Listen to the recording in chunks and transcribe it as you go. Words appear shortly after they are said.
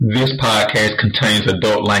This podcast contains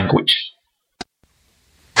adult language.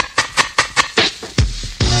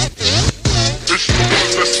 It's the one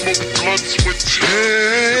that smoke blunts with you.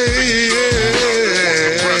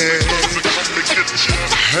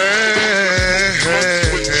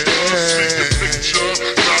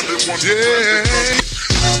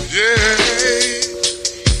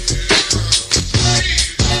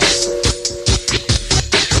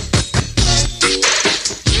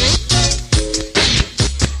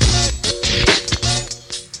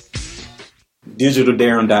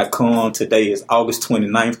 DigitalDarren.com. Today is August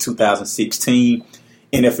 29th, 2016.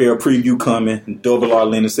 NFL preview coming. Double R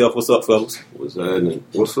Lynn himself. What's up, fellas? What's happening?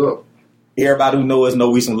 What's up? Everybody who knows us know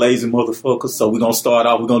we some lazy motherfuckers. So we're going to start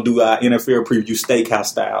off. We're going to do our NFL preview steakhouse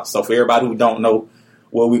style. So for everybody who don't know,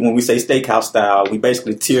 when we say steakhouse style, we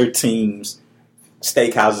basically tier teams,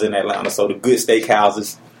 steakhouses in Atlanta. So the good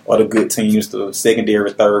steakhouses are the good teams. The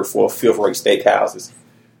secondary, third, fourth, fifth rate steakhouses.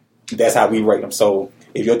 That's how we rate them. So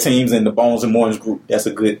if your team's in the Bones and Mornings group, that's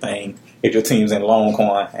a good thing. If your team's in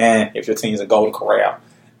Longhorn, and if your team's in Golden Corral,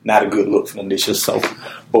 not a good look for them this year. So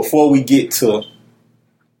before we get to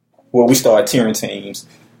where we start tiering teams,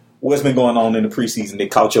 what's been going on in the preseason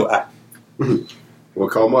that caught your eye? Well,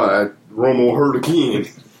 caught my eye. Romo hurt again.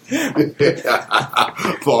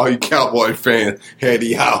 For all you Cowboy fans, had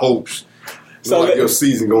the high hopes. So like your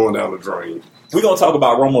season going down the drain. We're going to talk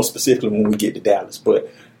about Romo specifically when we get to Dallas,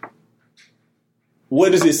 but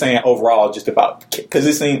what is it saying overall just about, because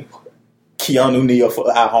it seemed Keanu Neal for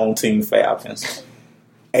our home team Falcons.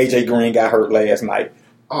 AJ Green got hurt last night.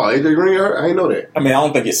 Oh, AJ Green hurt? I didn't know that. I mean, I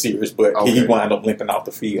don't think it's serious, but okay. He wound up limping off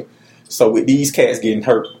the field. So with these cats getting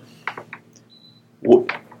hurt,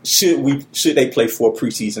 should they play 4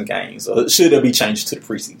 preseason games? Or should there be changes to the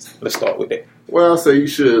preseason? Let's start with that. Well, I'll say you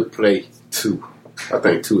should play 2. I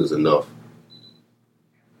think 2 is enough.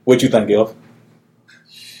 What you think, Elf?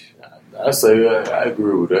 I say I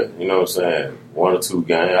agree with that. You know what I'm saying? 1 or 2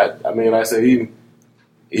 games. I mean, like I say,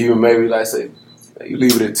 even maybe, like I say, you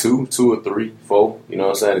leave it at 2 or 3, 4. You know what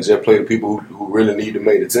I'm saying? And just play the people who really need to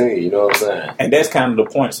make the team. You know what I'm saying? And that's kind of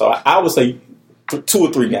the point. So I would say 2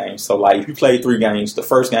 or 3 games. So, like, if you play 3 games, the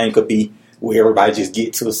first game could be where everybody just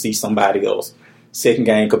get to see somebody else. Second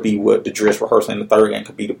game could be what the dress rehearsal, and the third game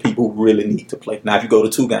could be the people who really need to play. Now, if you go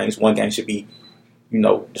to 2 games, 1 game should be,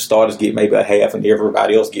 the starters get maybe a half and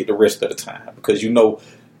everybody else get the rest of the time. Because, we know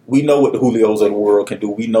what the Julios of the world can do.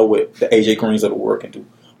 We know what the AJ Greens of the world can do.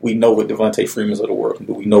 We know what Devontae Freemans of the world can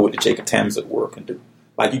do. We know what the Jacob Tammans of the world can do.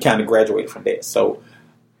 Like, you kind of graduated from that. So,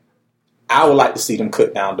 I would like to see them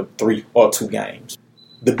cut down to 3 or 2 games.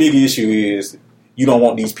 The big issue is you don't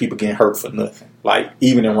want these people getting hurt for nothing. Like,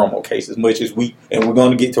 even in Romo case, as much as and we're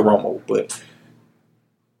going to get to Romo, but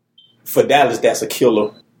for Dallas, that's a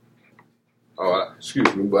killer. Oh,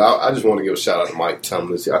 excuse me, but I just want to give a shout out to Mike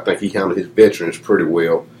Tomlin. I think he handled his veterans pretty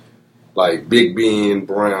well. Like Big Ben,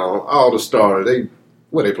 Brown, all the starters.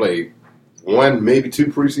 They played 1, maybe 2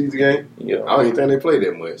 preseason games. Yeah, I don't even think they played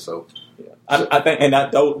that much. So, I think, and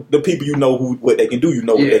the people what they can do,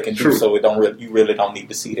 what they can do. So you really don't need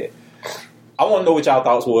to see that. I want to know what y'all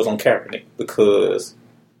thoughts was on Kaepernick, because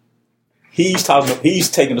he's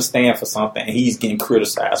taking a stand for something and he's getting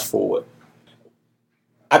criticized for it.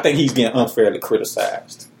 I think he's getting unfairly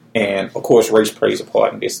criticized. And, of course, race plays a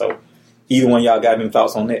part in this. So, either one of y'all got any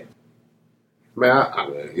thoughts on that? Man,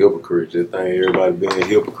 I'm a hypocrite. Just think everybody being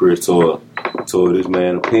hypocrites toward this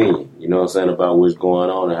man's opinion. You know what I'm saying? About what's going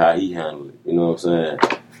on and how he handled it. You know what I'm saying?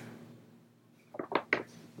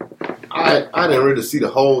 I didn't really see the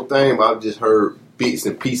whole thing, but I've just heard bits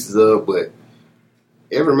and pieces of. But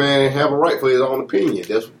every man have a right for his own opinion.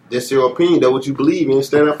 That's your opinion. That's what you believe in.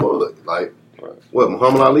 Stand up for it. Like, what,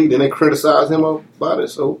 Muhammad Ali, then they criticized him about it.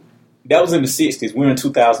 So that was in the 60s. We're in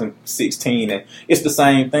 2016, and it's the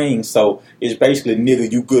same thing. So it's basically,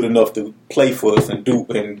 nigga, you good enough to play for us and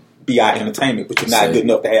be our entertainment, but you're not good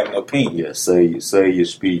enough to have an opinion. Yeah, say your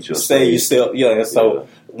speech. Or say yourself. Yeah, and so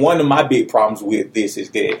one of my big problems with this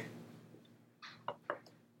is that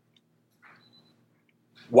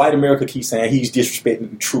white America keeps saying he's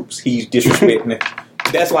disrespecting the troops. He's disrespecting it.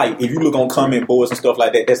 That's like, if you look on comment boards and stuff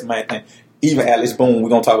like that, that's the main thing. Even Alex Boone, we're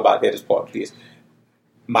going to talk about that as part of this.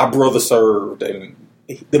 My brother served, and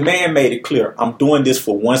the man made it clear, I'm doing this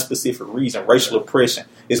for one specific reason, racial oppression.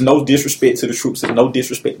 There's no disrespect to the troops. There's no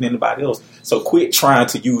disrespect to anybody else. So quit trying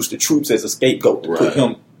to use the troops as a scapegoat to put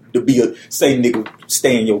him to be say, nigga,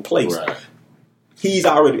 stay in your place. Right.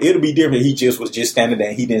 It'll be different. He was just standing there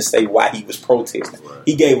and he didn't say why he was protesting. Right.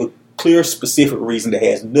 He gave a clear, specific reason that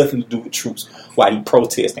has nothing to do with troops while he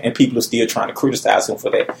protesting, and people are still trying to criticize him for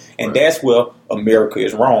that. And that's where America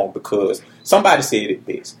is wrong, because somebody said it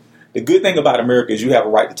best. The good thing about America is you have a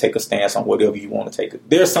right to take a stance on whatever you want to take.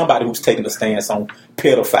 There's somebody who's taking a stance on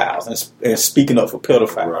pedophiles and speaking up for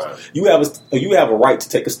pedophiles. Right. You have a right to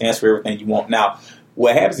take a stance for everything you want. Now,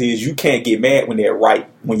 what happens is you can't get mad when that right,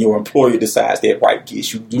 when your employer decides that right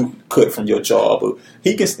gets you cut from your job. But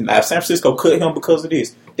he can, now if San Francisco cut him because of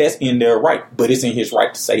this, that's in their right. But it's in his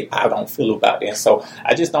right to say, I don't feel about that. And so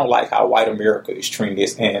I just don't like how white America is treating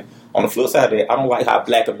this. And on the flip side of that, I don't like how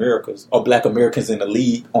black Americans in the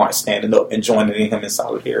league aren't standing up and joining in him in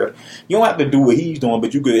solidarity. You don't have to do what he's doing,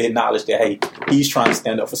 but you could acknowledge that, hey, he's trying to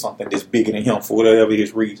stand up for something that's bigger than him for whatever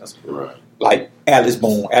his reasons. Right. Like Alice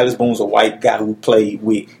Boone. Alice Boone's a white guy who played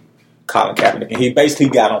with Colin Kaepernick. And he basically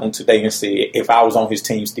got on today and said, if I was on his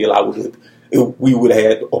team still, we would have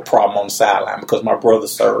had a problem on the sideline because my brother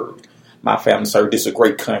served. My family served. This is a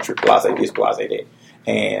great country. Blase this, blase that.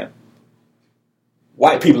 And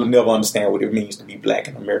white people will never understand what it means to be black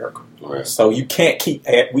in America. Right. So we can't keep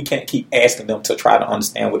asking them to try to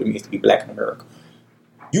understand what it means to be black in America.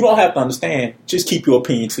 You don't have to understand. Just keep your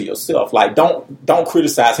opinion to yourself. Like don't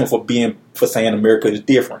criticize him for saying America is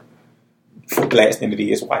different for blacks than it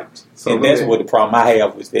is whites. So and that's what the problem I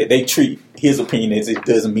have is that they treat his opinion as it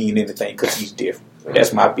doesn't mean anything because he's different.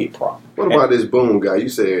 That's my big problem. What about this Boone guy? You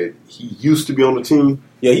said he used to be on the team.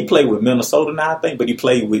 Yeah, he played with Minnesota now, I think, but he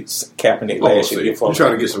played with Kaepernick last year. You're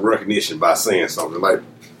trying to get some recognition by saying something. Like,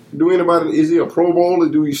 is he a Pro Bowler?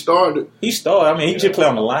 Do he start? He started. I mean, he just played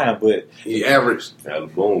on the line, but He averaged.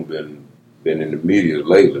 Alec Boone been in the media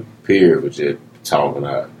lately, period, with just talking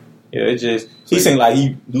out. yeah, he seemed like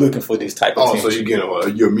he looking for this type of Oh, attention. so you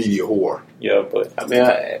get your media whore. Yeah, but I mean,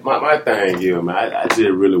 my thing here, man, I just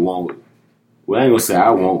really want. Well, I ain't gonna say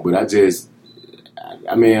I won't, but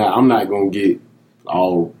I'm not gonna get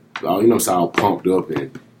all all pumped up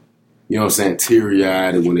and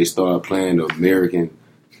teary-eyed when they start playing the American,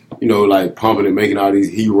 like pumping and making all these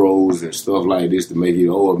heroes and stuff like this to make it,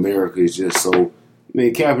 America is just so. I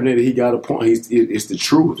mean, Kaepernick, he got a point. It's the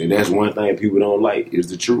truth, and that's one thing people don't like is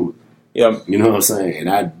the truth. yeah, You know what I'm saying? And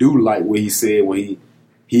I do like what he said when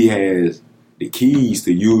he has the keys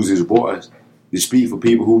to use his voice to speak for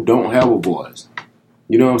people who don't have a voice.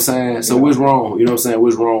 You know what I'm saying? So what's wrong? You know what I'm saying?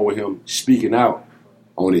 What's wrong with him speaking out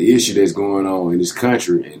on the issue that's going on in this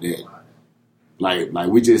country and that, like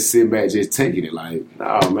we just sitting back just taking it like,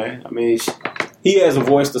 nah, man. I mean, he has a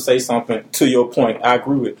voice to say something. To your point, I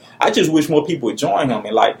agree with. I just wish more people would join him.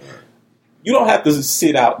 And you don't have to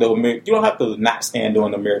sit out though. You don't have to not stand on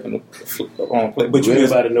the American play. But do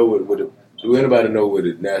anybody know what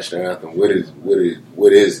the national anthem? What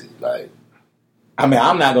is it like? I mean,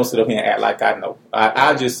 I'm not gonna sit up here and act like I know.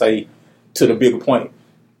 I just say to the bigger point.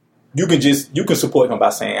 You can support him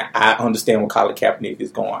by saying I understand where Colin Kaepernick is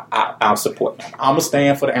going. I'm supporting him. I'm gonna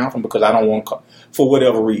stand for the anthem because I don't want for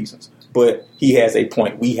whatever reasons. But he has a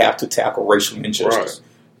point. We have to tackle racial injustice,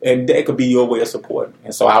 and that could be your way of supporting.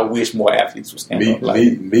 And so I wish more athletes would stand up.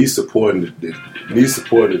 Me supporting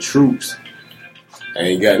the troops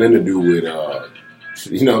ain't got nothing to do with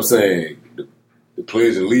you know what I'm saying, the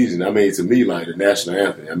Pledge of Allegiance. I mean, to me, like the national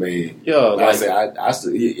anthem. I mean, Yeah, like I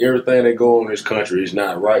say, everything that go on in this country is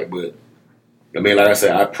not right. But I mean, like I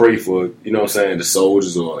said, I pray for the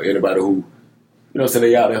soldiers or anybody who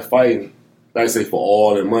they out there fighting. Like I say,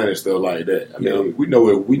 for oil and money and stuff like that. I mean, we know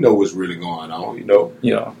what's really going on.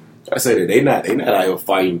 Yeah. I say that they not out here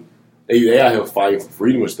fighting. They out here fighting for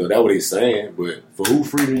freedom and stuff. That's what they saying. But for who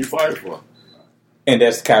freedom you fighting for? And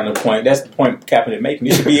that's kind of the point. That's the point Kaepernick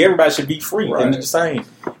making. Everybody should be free and the same.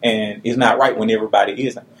 And it's not right when everybody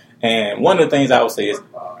isn't. And one of the things I would say is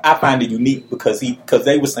I find it unique because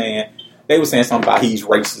they were saying something about he's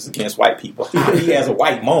racist against white people. He has a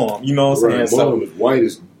white mom. You know what I'm saying? Mom is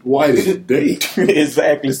white as a date.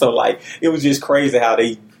 Exactly. So it was just crazy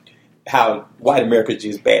how white America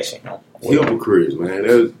just bashing him. Hypocrites, man.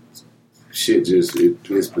 That shit it's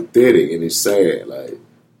pathetic and it's sad. Like,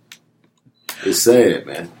 it's sad,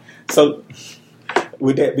 man. So,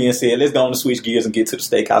 with that being said, let's go on and switch gears and get to the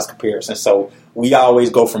steakhouse comparison. So, we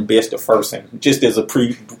always go from best to first. And just as a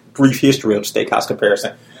brief history of the steakhouse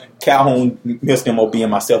comparison, Calhoun, Mr. MOB,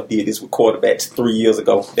 and myself did this with quarterbacks 3 years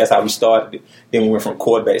ago. That's how we started it. Then we went from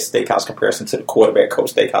quarterback steakhouse comparison to the quarterback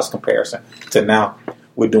coach steakhouse comparison to now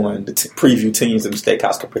we're doing the preview teams in the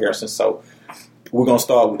steakhouse comparison. So, we're going to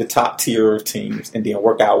start with the top tier of teams and then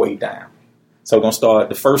work our way down. So we're going to start,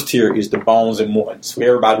 the first tier is the Bones and Mortons. For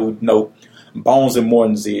everybody who know, Bones and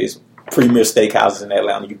Mortons is premier steakhouses in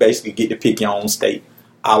Atlanta. You basically get to pick your own steak,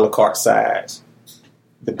 a la carte size.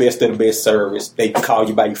 The best of the best service. They call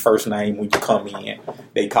you by your first name when you come in.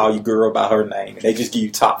 They call your girl by her name. And they just give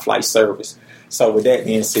you top flight service. So with that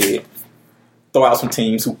being said, Throw out some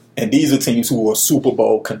teams and these are teams who are Super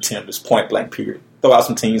Bowl contenders, point blank period. Throw out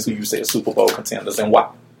some teams who you say are Super Bowl contenders and why.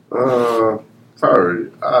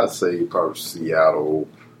 I'd say probably Seattle,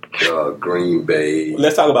 Green Bay.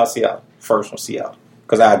 Let's talk about Seattle first from Seattle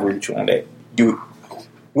because I agree with you on that.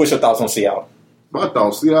 What's your thoughts on Seattle? My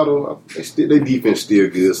thought, Seattle, their defense still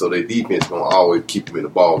good, so their defense gonna always keep them in the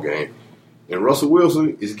ball game. And Russell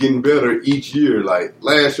Wilson is getting better each year. Like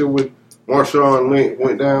last year when Marshawn Lynch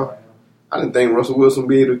went down, I didn't think Russell Wilson would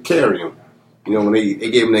be able to carry him. You know, when they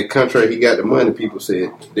gave him that contract, he got the money. People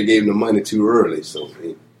said they gave him the money too early, so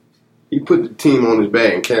he put the team on his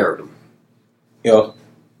back and carried them. Yeah,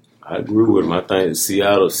 I agree with him. I think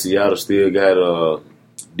Seattle still got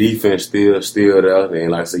defense still there,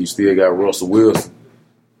 and like I said, you still got Russell Wilson.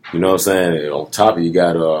 You know what I'm saying? And on top of you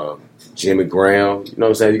got Jimmy Graham. You know what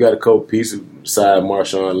I'm saying? You got a couple pieces beside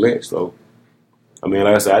Marshawn Lynch. So I mean,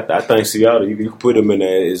 like I said, I think Seattle, you can put them in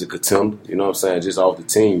there as a contender. You know what I'm saying? Just off the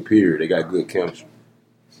team, period. They got good chemistry.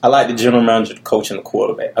 I like the general manager, the coach, and the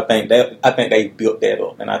quarterback. I think they built that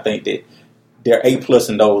up, and I think that they're A+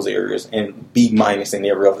 in those areas and B- in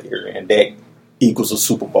every other area, and that equals a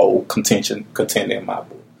Super Bowl contender in my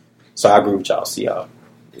book. So I agree with y'all, Seattle.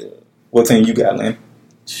 Yeah. What team you got, Lynn?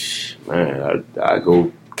 Man, I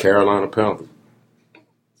go Carolina Panthers.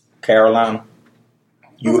 Carolina.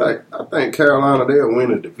 I think Carolina, they'll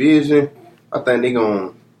win the division. I think they're going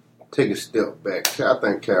to take a step back. I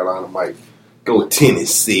think Carolina might go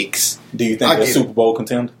 10-6. Do you think they're Super Bowl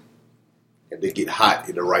contender? If they get hot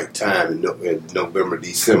at the right time in November,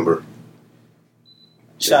 December.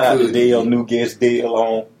 Shout out to Dale, new guest Dale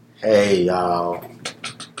on. Hey, y'all.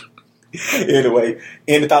 Anyway,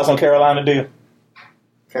 any thoughts on Carolina, Dale?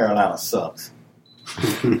 Carolina sucks.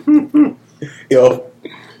 Yo.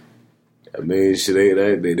 I mean,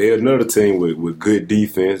 they're another team with good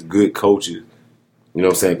defense, good coaches. You know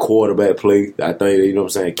what I'm saying? Quarterback play. I think, you know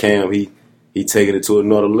what I'm saying, Cam, he taking it to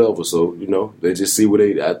another level. So, you know, they just see what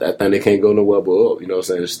I think they can't go nowhere but up. You know what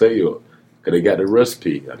I'm saying? Stay up. Because they got the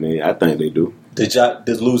recipe. I mean, I think they do.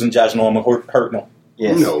 Does losing Josh Norman hurt them?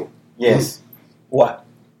 Yes. No. Yes. Why?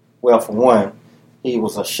 Well, for one, he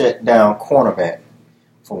was a shutdown cornerback.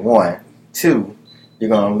 For one. Two, you're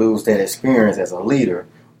going to lose that experience as a leader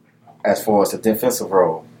as far as the defensive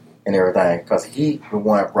role and everything. Because he, the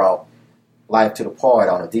one, brought life to the party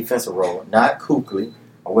on the defensive role. Not Kuechly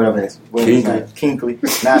or whatever his name. Kinkley.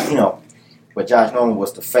 Not, you know. But Josh Norman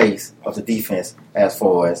was the face of the defense as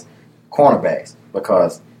far as cornerbacks.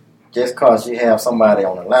 Because just because you have somebody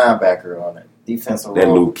on the linebacker on the defensive role. That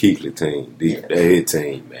Luke Kuechly team. That his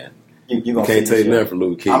team, man. You can't take nothing from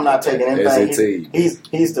Luke Kuechly. I'm not taking anything.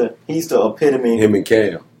 He's the epitome. Him and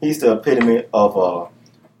Cam. He's the epitome of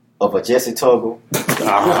a Jesse Tuggle.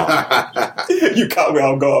 You caught me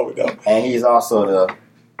off guard with that. And he's also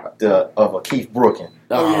of a Keith Brookin.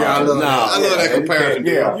 I love that comparison.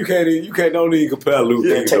 You don't even compare Luke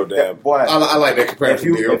Kuechly no damn. Boy, I like that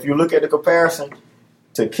comparison. If you look at the comparison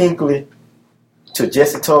to Kinkley, to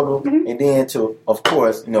Jesse Tuggle, and then to, of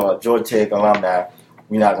course, you know, a Georgia Tech alumni.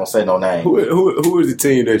 We're not gonna say no name. Who is the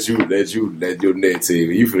team that your net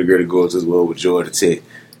team? You finna to go as well with Georgia Tech.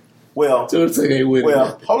 Well, Georgia Tech ain't winning.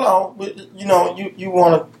 Well, hold on. You know, you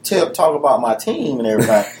want to talk about my team and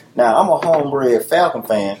everything. Now, I'm a homebred Falcon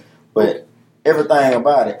fan, but everything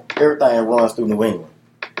runs through New England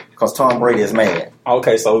because Tom Brady is mad.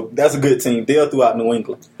 Okay, so that's a good team. They're throughout New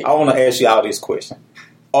England. I want to ask you all this question.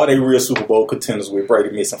 Are they real Super Bowl contenders with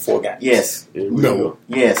Brady missing 4 games? Yes. No.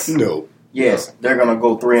 Yes. No. Yes. They're going to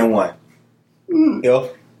go 3-1. Yeah.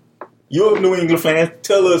 You're a New England fan.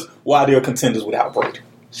 Tell us why they're contenders without Brady.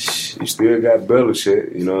 You still got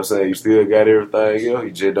Belichick. You know what I'm saying? You still got everything else.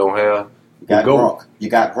 You just don't have. You got Gronk. You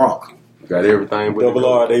got everything. Double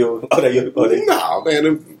R. Are they? Nah,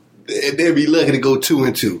 man. They'll be lucky to go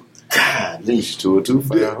 2-2. God, least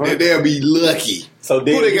 2-2. They'll be lucky. So who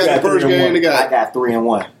they got the first game? I got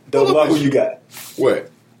 3-1. Double R. Who you got? What?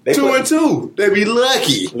 2-2. They be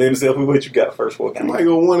lucky. Let me see what you got first 4 games. I might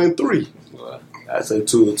go 1-3. I say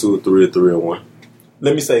 2-2, 3-1.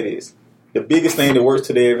 Let me say this: the biggest thing that works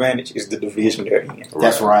to their advantage is the division they're in.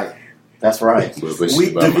 That's right.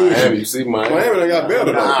 Weak division. You see, Miami got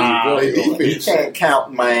better though. They defense. You can't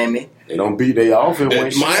count Miami. They don't beat their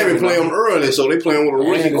offense. Miami play them early, so they playing with a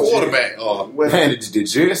rookie quarterback. Man, the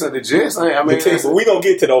Jets. I mean, but we gonna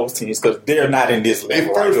get to those teams because they're not in this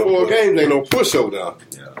level. Their first 4 games ain't no pushover down.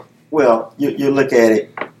 Yeah. Well, you look at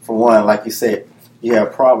it for one, like you said, you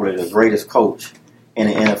have probably the greatest coach in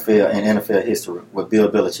the NFL in NFL history with Bill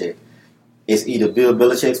Belichick. It's either Bill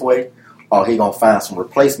Belichick's way or he gonna find some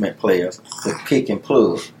replacement players to pick and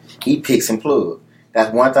plug. He picks and plug.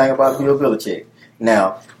 That's one thing about Bill Belichick.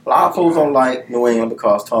 Now, a lot of folks don't like New England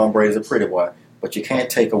because Tom Brady's a pretty boy, but you can't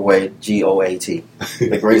take away GOAT,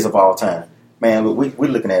 the greatest of all time. Man, look, we're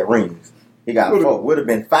looking at rings. He got 4. Would have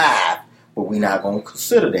been 5, but we're not going to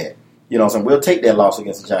consider that. You know what I'm saying? We'll take that loss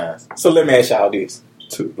against the Giants. So let me ask y'all this.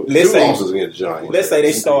 Two Let's say- losses against the Giants. Let's say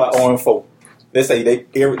they start 0-4. Let's say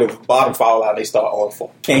the bottom fall out, they start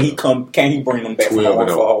 0-4. Can he bring them back from 12 and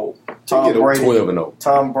 0-4 hole? Tom Brady, 12-0.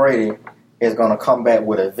 Tom Brady is going to come back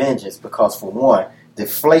with a vengeance because, for one,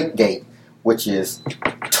 Deflategate, which is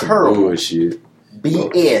terrible Bullshit.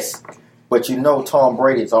 BS, but you know Tom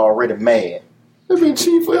Brady is already mad. They've been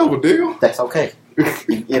cheating forever, Dale. That's okay.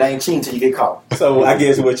 It ain't cheating till you get caught. So I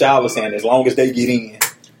guess what y'all are saying, as long as they get in,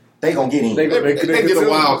 They gonna get in. They get a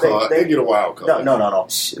wild card. They get a wild card. No.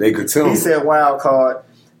 They could tell He me. said wild card.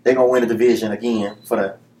 They gonna win the division again for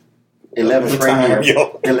the 11th straight year.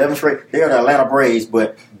 Yo. 11th straight. They're the Atlanta Braves,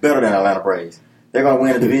 but better than Atlanta Braves. They're gonna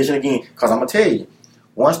win the division again. Because I'm gonna tell you,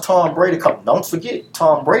 once Tom Brady comes, don't forget,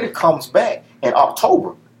 Tom Brady comes back in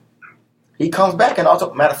October. He comes back in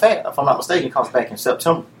October. Matter of fact, if I'm not mistaken, he comes back in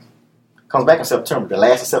September. Comes back in September, the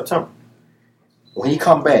last of September. When he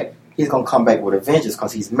come back, he's gonna come back with a vengeance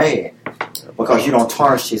because he's mad because you don't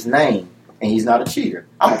tarnish his name and he's not a cheater.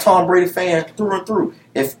 I'm a Tom Brady fan through and through.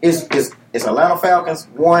 If it's Atlanta Falcons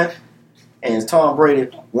 1 and it's Tom Brady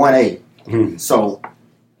 1A. So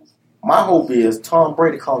my hope is Tom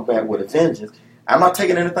Brady comes back with a vengeance. I'm not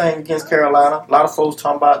taking anything against Carolina. A lot of folks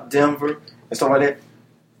talking about Denver and stuff like that.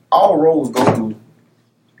 All roads go through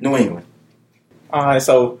New England. All right,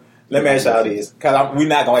 so let me ask y'all this, because we're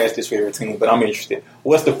not going to ask this for every team, but I'm interested.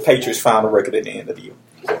 What's the Patriots' final record at the end of the year?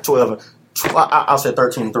 12. I'll say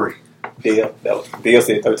 13-3. Dale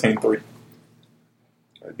said 13-3.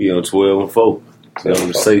 Be on 12-4. Stay on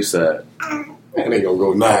the safe side. Man, they gonna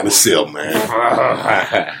go 9-7,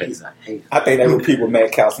 man. He's a hater. I think they repeat with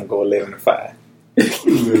Matt Carlson go 11-5.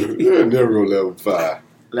 They'll never go level 5.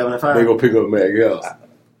 11-5. They gonna pick up Matt Gals.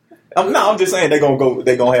 I'm just saying they're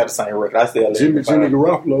gonna have the same record. I say 11-5. Jimmy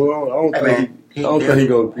Garoppolo. I don't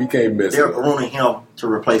think he can't miss They're it. grooming him to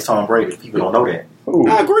replace Tom Brady. People don't know that. Ooh,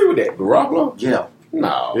 I agree with that. Garoppolo? Yeah.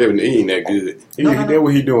 No. He ain't that good. That's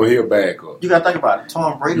what he doing. He'll back up. You got to think about it.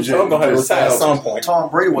 Tom Brady. So I'm gonna have to retire at some point. Tom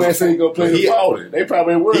Brady Man was. said he gonna play He- the ball. They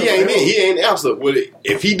probably will. He ain't answer with it.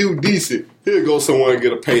 If he do decent, he'll go somewhere and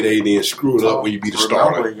get a payday, then screw it up when you be the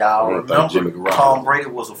Remember, starter. y'all. I don't think Jimmy Remember, Garoppolo. Tom Brady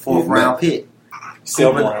was a 4th round pick.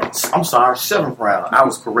 7 rounds. I'm sorry, 7th round. I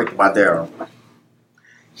was corrected by Darryl.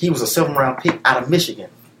 He was a 7th round pick out of Michigan,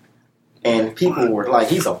 and people were like,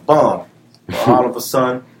 "He's a bum." Well, all of a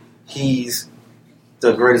sudden, he's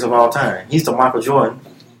the greatest of all time. He's the Michael Jordan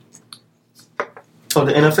of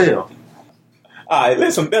the NFL. All right,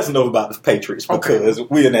 that's enough about the Patriots because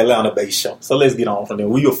we're an Atlanta-based show. So let's get on from there.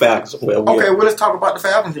 We are Falcons. Well, Let's talk about the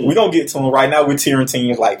Falcons. we're going to get to them right now. We're tiering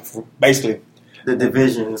teams like basically, The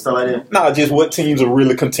division and stuff like that. not just what teams are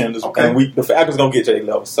really contenders. Okay. And the Falcons going to get to their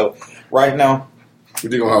level. So right now,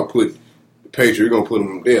 They're gonna have to put the Patriots. You're gonna put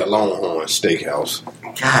them there, Longhorn Steakhouse.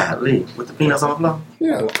 Golly, with the peanuts on the floor.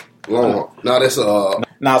 Yeah, Longhorn. Now that's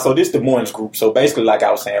so this is the Morton's group. So basically, like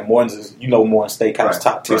I was saying, Morton's is, Morton Steakhouse Right,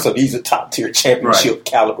 top tier. right. So these are top tier championship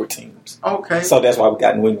caliber teams. Okay. So that's why we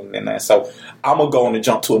got New England in there. So I'm going to go on and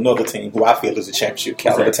jump to another team who I feel is a championship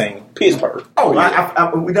caliber team, Pittsburgh. Oh,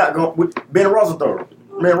 we not going with Ben Rosenthal.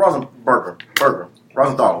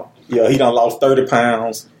 Rosenthal. Yeah, he done lost 30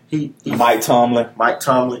 pounds. He Mike Tomlin, Mike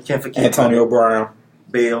Tomlin, can't forget Antonio Brown,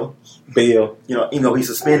 Bill. Bill. He's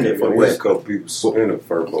suspended for a what? couple people in the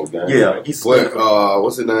first game. Yeah, he's suspended.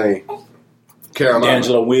 what's his name? Carolina.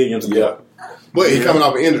 Angelo Williams. Yeah. But he coming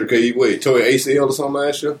off an injury because he tore an ACL or something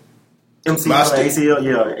last year. ACL,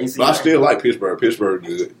 yeah, ACL. But I still like Pittsburgh. Pittsburgh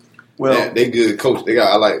good. Well, they good coach.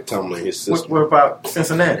 I like Tomlin, his what, system. what about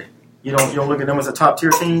Cincinnati? You don't look at them as a top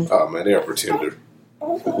tier team? Oh man, they're a pretender.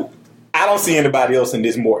 I don't see anybody else in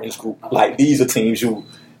this Morton's group. Like, these are teams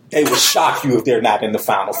they would shock you if they're not in the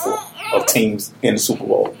Final Four of teams in the Super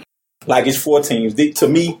Bowl. Like, it's 4 teams. To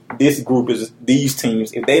me, this group is these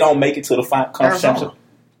teams. If they don't make it to the final conference championship,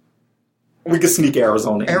 we can sneak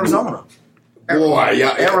Arizona. Arizona. Boy,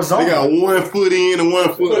 y'all, Arizona. They got 1 foot in and 1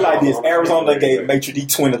 foot Put it like out. this: Arizona gave Maitre D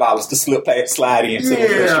 $20 to slide into the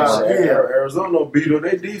restaurant. Arizona beat them.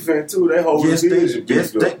 They defense too. They hold Yes, the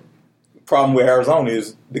division. they. Problem with Arizona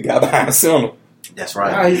is the guy behind the center. That's Nah,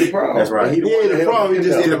 right. he the problem. That's right. He the one The that problem is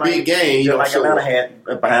just in a big game. He Yeah, don't like show Atlanta up.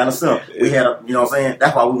 had behind the center. We had you know what I'm saying?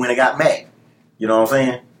 That's why we went and got Mac. You know what I'm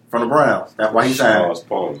saying? From the Browns. That's why he signed. Charles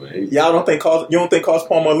Palmer, man. Y'all don't think Carson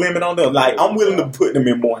Palmer a limit on them? Like, I'm willing to put them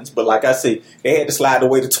in Morton's, but like I said, they had to slide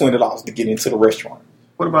away to $20 to get into the restaurant.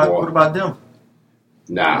 What about them?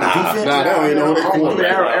 Nah, that ain't on that I mean,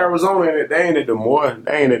 quarterback. Arizona, they ain't at the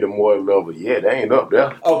more level yet. They ain't up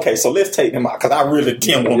there. Okay, so let's take them out because I really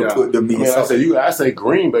didn't want to put them I in. mean, I say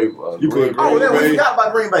Green Bay. You put Oh, Green yeah, we Bay. forgot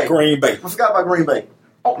about Green Bay. Green Bay. We forgot about Green Bay.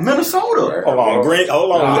 Oh, Minnesota. Hold on.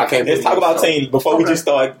 Nah, I can't Let's put talk about Minnesota. teams before we Okay. just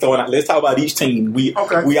start throwing out. Let's talk about each team. We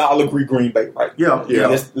all agree Green Bay, right? Yeah.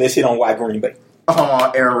 Let's hit on why Green Bay.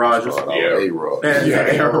 Aaron Rodgers. A-Rod.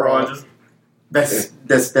 Aaron Rodgers.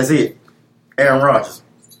 That's it. Aaron Rodgers.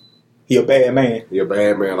 He a bad man. He a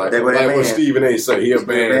bad man. Like That bad what man. Stephen A. say. He a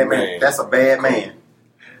bad man. That's a bad man.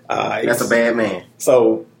 That's a bad man.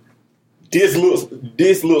 So this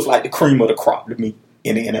looks like the cream of the crop to me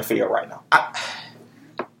in the NFL right now.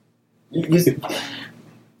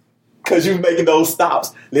 Because you're making those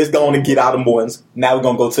stops. Let's go on and get out of Morton's. Now we're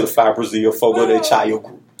going to go to the Five Brazil, go to the Chayo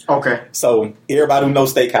group. Okay. So everybody who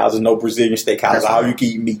knows steakhouses know Brazilian steakhouses. That's All right. you can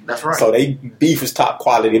eat meat. That's right. So they beef is top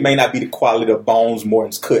quality. It may not be the quality of Bones,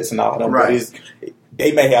 Morton's, Cuts, and all them. Right. But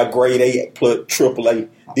they may have grade A plus triple A.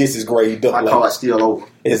 This is grade My double A. card's still over.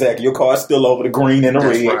 Exactly. Your card's still over the green and the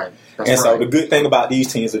That's red. right. And so the good thing about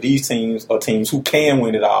these teams are teams who can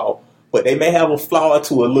win it all. But they may have a flaw or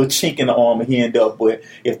two, a little chink in the armor here and there. But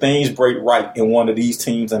if things break right in one of these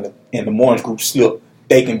teams and the Morons group slip,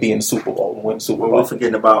 they can be in the Super Bowl and win the Super Well, Bowl. we're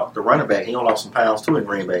forgetting about the running back. He done lost some pounds too in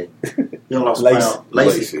Green Bay. He done lost some Lacy. pounds.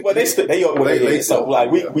 Lacy. Well, they up where they at. So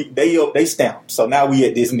like they stamp. So now we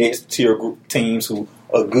at this next tier group teams who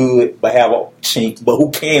are good but have a chink, but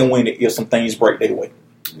who can win it if some things break their way.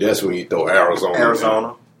 That's when you throw Arizona.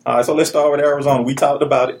 Arizona. All right, so let's start with Arizona. We talked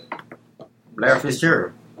about it. Larry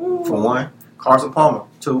Fitzgerald for one. Carson Palmer,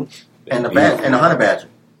 two. And the Honey Badger.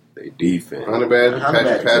 They defense. Honey Badger, Honey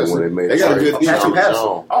Patrick Badger. When Patterson. They got a good Patrick defense.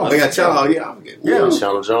 Patterson. Oh, they got Charles. Yeah, I forget. Yeah.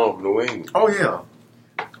 Chandler Jones from New England. Oh yeah.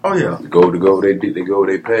 Go they go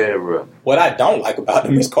they pad bro. What I don't like about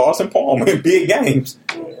them is Carson Palmer in big games.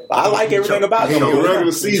 I like everything about In them. the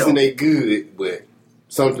regular season, they good, but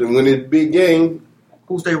something when it's a big game.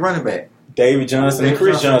 Who's their running back? David Johnson and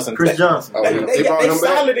Chris Johnson. Chris Johnson. Oh, They, yeah. they, brought they him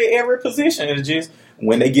back. solid at every position. It's just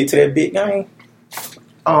when they get to that big game.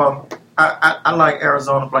 I like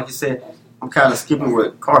Arizona, like you said. I'm kind of skipping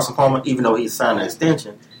with Carson Palmer, even though he's signed an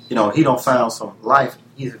extension. You know, he don't found some life.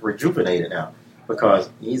 He's rejuvenated now because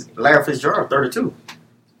he's Larry Fitzgerald, 32.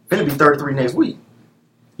 Gonna be 33 next week.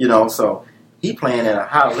 You know, so he playing at a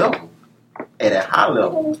high level. At a high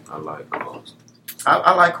level. I like Carson.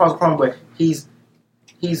 I like Carson Palmer, but he's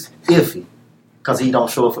iffy because he don't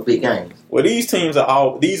show up for big games. Well, these are teams that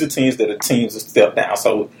are teams that step down.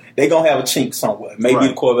 So they're going to have a chink somewhere. Maybe Right.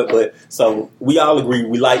 the quarterback, but so we all agree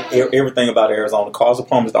we like everything about Arizona. Carson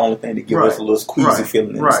Palmer is the only thing that gives us a little squeezy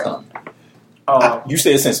feeling in the stomach. You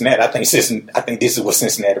said Cincinnati. I think this is what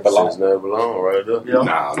Cincinnati belongs. Cincinnati belong right there. Yeah.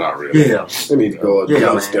 Nah, not really. Yeah. They need to go Yeah,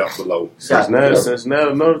 another man. step below.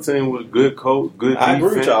 Cincinnati, another team with good coach, good I defense.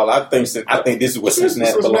 agree with y'all. I think this is what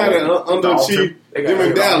Cincinnati Cincinnati belongs. underachieved. They got Them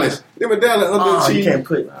and it. Dallas. Them and Dallas You can't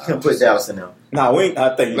underachieved. put Dallas in there. No, we ain't.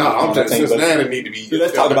 I think. No, I'm saying saying Cincinnati need to be.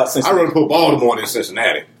 Let's talk about Cincinnati. I'd rather put Baltimore than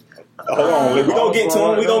Cincinnati. Hold on, we gonna get to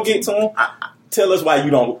him. We gonna get to him. Tell us why you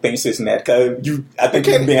don't think Cincinnati. Because I think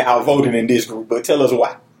you've been outvoted in this group. But tell us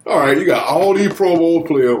why. All right, you got all these Pro Bowl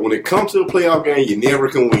players. When it comes to the playoff game, you never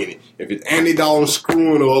can win it. If it's Andy Dalton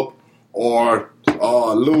screwing up or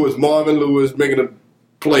Marvin Lewis making a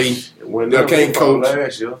play, When they can't coach.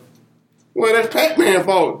 last year. Well, that's Pac-Man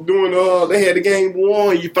fault. They had the game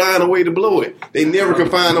won. You find a way to blow it. They never can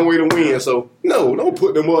find a way to win. So no, don't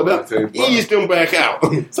put them up there. Ease them back out.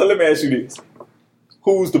 So let me ask you this: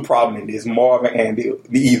 who's the problem in this? Marvin and the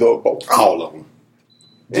either or both? All of them.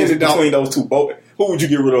 Just Andy Dalton. between those two, both. Who would you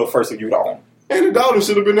get rid of first if you don't? Andy Dalton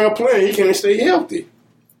should have been there playing. He can't stay healthy.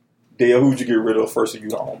 Dale, who would you get rid of first if you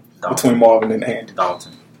don't? Dalton. Between Marvin and Andy.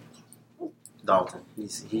 Dalton.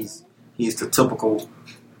 He's the typical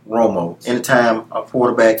Romo. Anytime a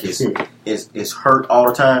quarterback is hurt all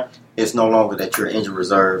the time, it's no longer that you're injured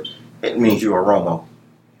reserve. It means you're a Romo.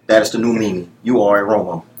 That is the new meaning. You are a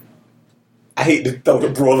Romo. I hate to throw the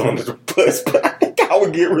brother under the bus, but I think I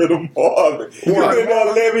would get rid of Marvin. He's been there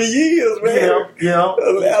 11 years, man. Yeah.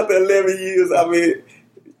 After 11 years, I mean,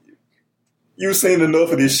 you've seen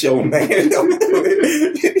enough of this show, man.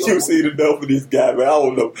 You've seen enough of this guy, man. I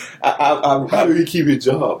don't know. How do he keep his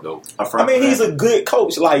job, though? I mean, he's a good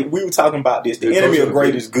coach. Like, we were talking about this. The Good enemy coach. of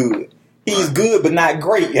great is good. He's good, but not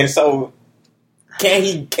great. And so, can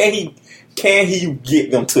he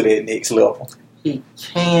get them to that next level? He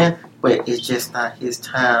can, but it's just not his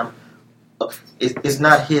time. It's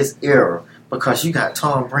not his era because you got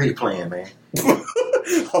Tom Brady playing, man.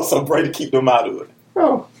 Also, Brady keep them out of it.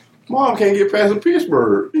 Oh, Mom can't get past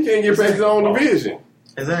Pittsburgh. He can't get past his own division.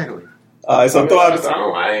 Exactly. So throw out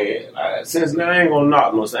the Cincinnati ain't gonna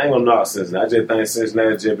knock no. I ain't gonna knock Cincinnati. I just think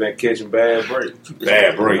Cincinnati just been catching bad breaks.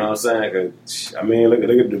 Bad break. You know what I'm saying? 'Cause, I mean, look at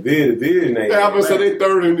the division. Yeah, I'm gonna say they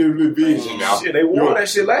third in the division now. Shit, they won that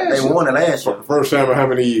shit last year. They won it last year. For the first time in how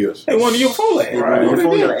many years? They won the year before last. They Right. won it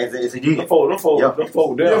before They that as a year. Them folk Yeah, there.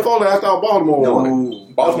 before that, I thought Baltimore won. No.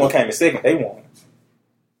 Baltimore came in second. They won.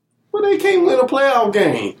 But they can't win a playoff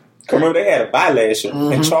game. Remember they had a bye last year,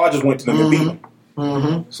 and Chargers went to them and beat them.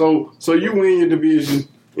 Mm-hmm. So you win your division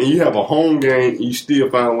and you have a home game and you still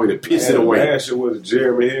find a way to piss it away. Last year was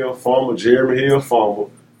Jeremy Hill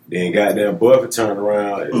fumble. Then goddamn Buffett turned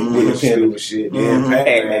around and did stupid shit. Then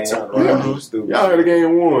Pac-Man turned around and did stupid Y'all had a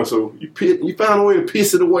game won, so you found a way to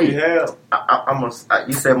piss it away. shit. Yeah.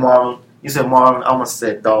 You said Marvin. I'm gonna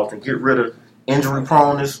say Dalton. Get rid of injury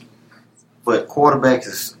proneness, but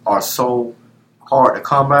quarterbacks are so hard to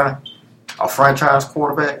come by. A franchise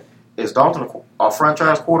quarterback is Dalton a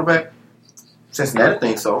franchise quarterback? Cincinnati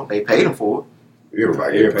thinks so. They paid him for it.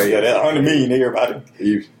 Everybody. Yeah, that $100 million, everybody.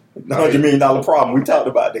 You- $100 million problem. We talked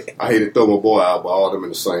about that. I hate to throw my boy out, but all them in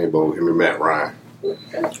the same boat. Him and Matt Ryan.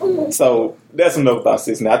 So that's enough about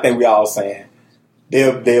Cincinnati. I think we all saying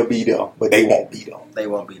they'll be there, but they won't be there. They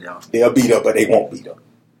won't be there. They'll be there, but they won't be there.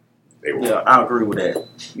 They were. Yeah, I agree with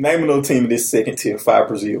that. Name another team in this second tier 5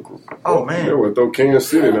 Brazil group. Oh They man, would throw Kansas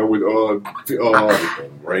City now with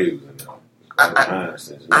Ravens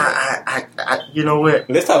and you know what?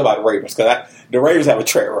 Let's talk about the Ravens because the Ravens have a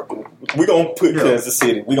track record. We're gonna put Kansas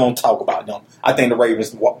City. We're gonna talk about them. I think the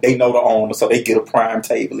Ravens they know the owner, so they get a prime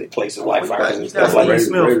table at places like Farmers and stuff like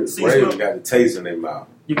that. Ravens got the taste in their mouth.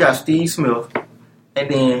 You got Steve Smith, and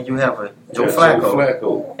then you have a Joe Yeah,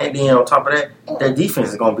 Flacco. And then on top of that, that defense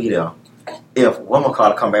is going to be there if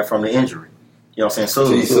Wamacala come back from the injury. You know what I'm saying? So,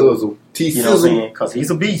 you know what I'm saying? Because he's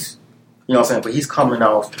a beast. You know what I'm saying? But he's coming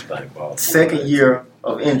off second year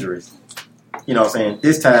of injuries. You know what I'm saying?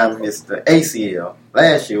 This time it's the ACL.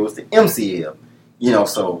 Last year was the MCL. You know,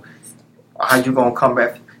 so how you going to come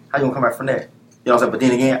back? How you going to come back from that? You know what I'm saying? But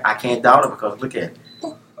then again, I can't doubt it because look at it.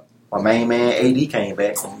 My main man AD came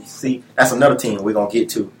back, and you see that's another team we're gonna get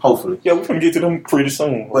to hopefully. Yeah, we're gonna get to them pretty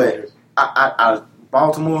soon. But I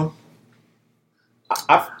Baltimore.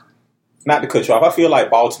 I not to cut you off. I feel like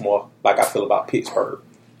Baltimore, like I feel about Pittsburgh.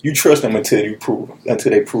 You trust them until they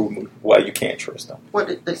prove me why you can't trust them. What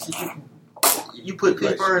you put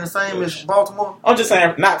Pittsburgh in the same as Baltimore? I'm just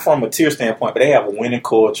saying, not from a tier standpoint, but they have a winning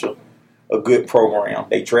culture, a good program.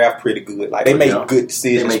 They draft pretty good. Like they make good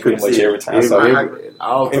decisions pretty much every time. So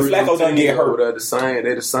if Flacco doesn't get hurt, they're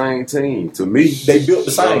the same team. To me, they built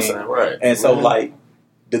the same. Right. And so, like,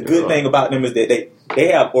 the good thing about them is that they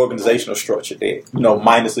have organizational structure that,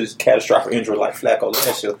 minus this catastrophic injury like Flacco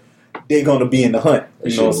last year, they're going to be in the hunt.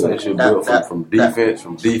 You know what I'm saying? Built from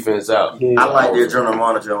defense out. I like their general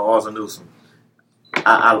manager, Arthur Newsom.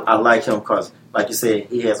 I like him because, like you said,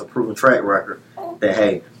 he has a proven track record that,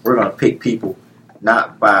 hey, we're going to pick people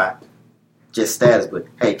not by just status, but,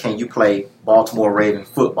 hey, can you play Baltimore Ravens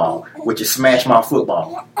football, which is smash mouth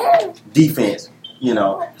football, defense,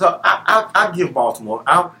 So I give Baltimore.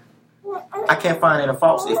 I can't find any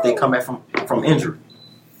faults if they come back from injury.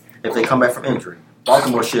 If they come back from injury,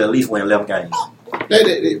 Baltimore should at least win 11 games.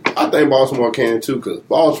 I think Baltimore can too, because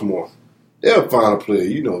Baltimore, they'll find a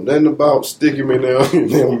player. Nothing about stick him in there and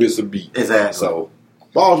they don't miss a beat. Exactly. So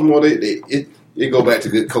Baltimore, it go back to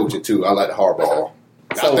good coaching too. I like the Harbaugh.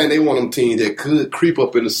 I think they want them teams that could creep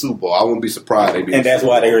up in the Super Bowl. I wouldn't be surprised. And that's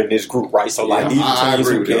why they're in this group, right? So, like, these teams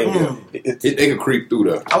who can, they can creep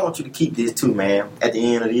through there. I want you to keep this too, man. At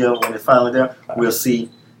the end of the year, when it's finally there, we'll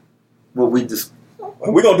see what we just.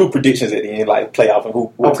 We're gonna do predictions at the end, like playoff and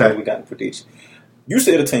what team we got in prediction. You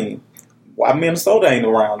said a team. Why Minnesota ain't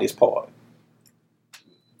around this part?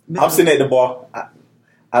 I'm sitting at the bar.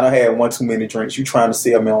 I done had one too many drinks. You trying to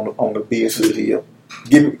sell me on the business deal?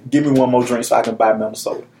 Give me one more drink so I can buy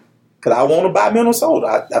Minnesota. Because I want to buy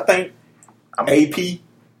Minnesota. I think AP,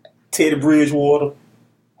 Teddy Bridgewater,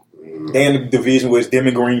 they in the division where it's them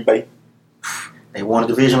and Green Bay. They won a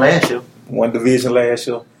division last year.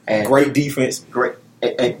 And great defense.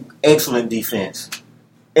 Excellent defense.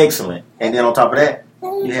 Excellent. And then on top of that,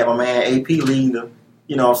 you have a man AP leading the,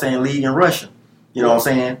 league in rushing. You know what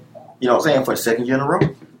I'm saying? For the second year in a row.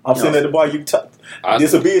 I'm sitting at the bar.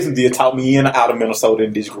 This business deal taught me in and out of Minnesota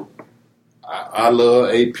in this group. I love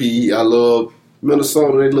AP. I love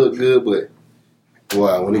Minnesota. They look good, but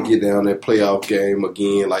boy, when they get down that playoff game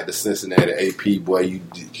again, like the Cincinnati AP, boy,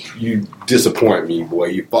 you disappoint me, boy.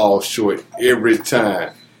 You fall short every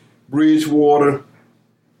time. Bridgewater,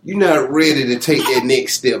 you're not ready to take that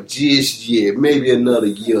next step just yet. Maybe another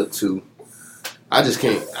year or two. I just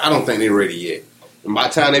can't. I don't think they're ready yet. And by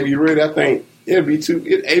the time they be ready, I think AP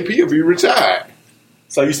will be retired.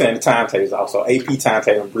 So you're saying the timetables also AP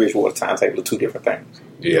timetable and Bridgewater timetable are two different things.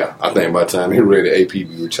 Yeah, I think by the time they're ready, AP be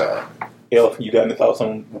retired. Elf, you got any thoughts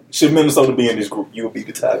on should Minnesota be in this group? You will be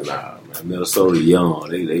the type. Nah, man, Minnesota young.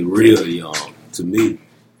 They real young to me.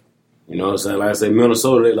 You know what I'm saying? Like I say,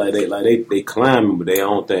 Minnesota, they climbing, but they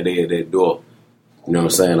don't think they at that door. You know what I'm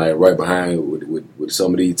saying? Like right behind with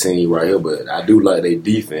some of these teams right here. But I do like their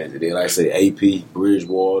defense. They like I say AP,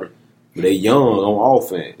 Bridgewater, but they young on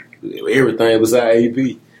offense. Everything besides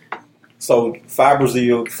AP. So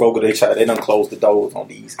Brazil, Fogo, they done closed the doors on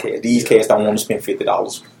these cats. These cats don't want to spend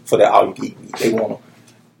 $50 for that all you can eat. They want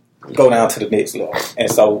to go down to the next level.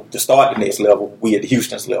 And so to start the next level, we at the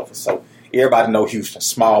Houston's level. So everybody know Houston,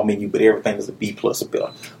 small menu, but everything is a B plus or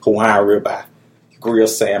better. Hawaiian ribeye, grilled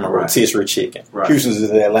salmon, rotisserie chicken. Right. Houston's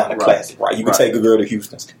is the Atlanta classic, right? You can take a girl to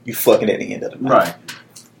Houston's, you fucking at the end of the night. Right.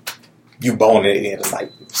 You boning at the end of the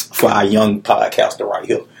night for our young podcaster right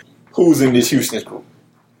here. Who's in this Houston's group?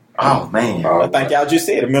 Oh man. I think y'all just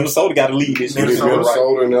said it. Minnesota got to lead this year.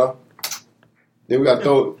 Minnesota now. Then we got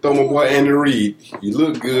to throw my boy Andy Reid. You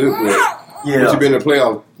look good, but you been in the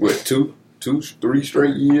playoff, three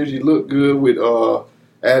straight years? You look good with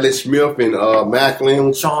Alex Smith and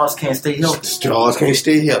Macklin. Charles can't stay healthy. Charles can't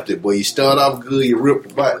stay healthy, boy. You start off good, you rip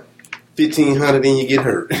about 1,500, then you get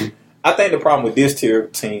hurt. I think the problem with this tier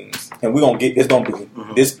of teams, and we're gonna get we're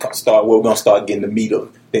gonna start getting the meat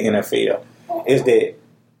of the NFL, is that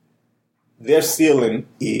their ceiling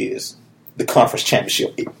is the conference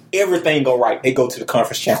championship. If everything go right, they go to the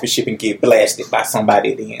conference championship and get blasted by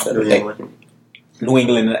somebody at the end of the day. New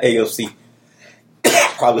England and the AFC,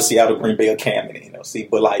 probably Seattle, Green Bay, or Cam in the NFC.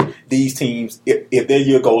 But like these teams, if their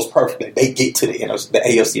year goes perfectly, they get to the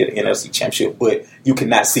AFC or the NFC championship. But you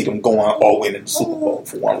cannot see them going or winning the Super Bowl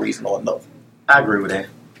for one reason or another. I agree with that.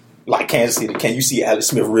 Like Kansas City, can you see Alex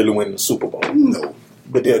Smith really winning the Super Bowl? No.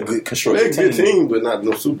 But they're a good constructed They're a good team, but not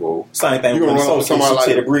no Super Bowl. Same thing You're with going to run somebody like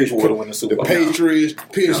Teddy Bridgewater win the Super the Bowl. Patriots,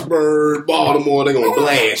 Pittsburgh, Baltimore, they're going to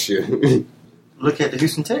blast you. Look at the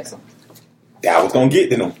Houston Texans. I was going to get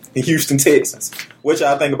to them. The Houston Texans. What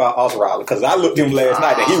y'all think about Osweiler? Because I looked at him last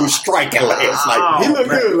night and he was striking last night. He looked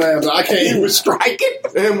good last night. He was striking.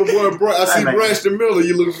 And my boy, I see Braxton Miller.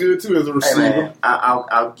 You look good too as a receiver. Hey man,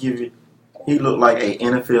 I'll give you. He looked like an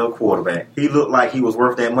NFL quarterback. He looked like he was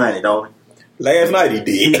worth that money, don't he? Last night he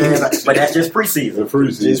did. But that's just preseason.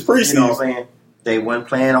 Just preseason. You know what I'm saying? They weren't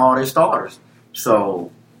playing all their starters.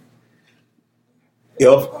 So.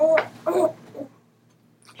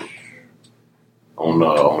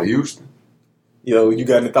 On Houston. Yo, you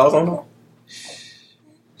got any thoughts on him?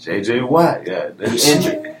 J.J. Watt,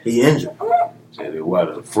 He injured. J.J. Watt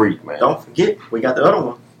is a freak, man. Don't forget, we got the other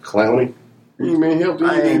one. Clowney. He ain't helped.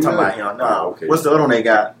 I ain't talking about him. No. Okay. What's the other one they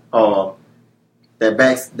got?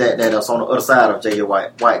 That's on the other side of J.J.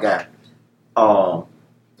 White guy. Talking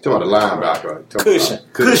about the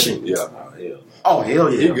linebacker. Cushion. Yeah. Oh,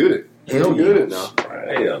 hell yeah. He good. Hell He good yeah. at now.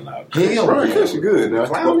 Hell no. Hell Brian yeah. Cushion good now.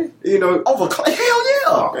 Clowney? You know. Hell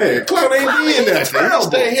yeah. Hey, Clowney ain't doing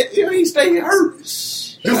that. He stay hurt.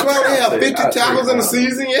 Do Clowney have 50 tackles in the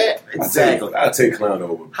season yet? Exactly. I take Clown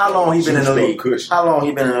over. How long he been in the league? Cushion. How long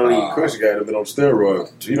he been in the league? Cushion got been on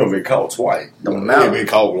steroids. He done been caught twice. The He ain't mountain. been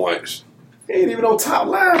caught once. He ain't even on top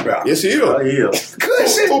linebacker. Yes, he is. Yeah.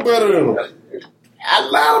 Cushion. Who better than him? A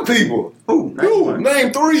lot of people. Who?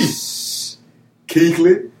 Name three.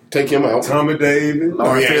 Keekly, Take him out. Tommy Davis.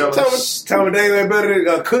 Lawrence Taylor. Tommy Davis ain't better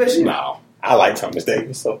than Cushion. No. I like Thomas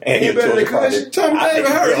Davis. So, and He better than Cushion. Tommy Davis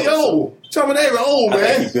hurt. He old. Tommy Davis old, I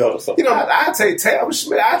think man. he built so. You know, I take Talbot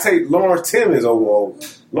Smith. I take Lawrence Timmons over.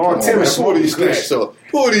 Lawrence Timmons. Pull these stats up.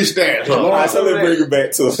 Pull these stats All right, up. so let's bring it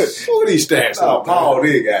back to it. Pull these stats Oh, up. Paul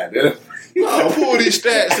did got that. No, pull these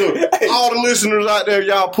stats up. All the listeners out there,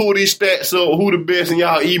 y'all pull these stats up. Who the best, and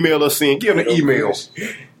y'all email us in. Give them an email.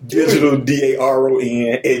 Digital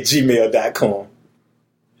DARON at gmail.com.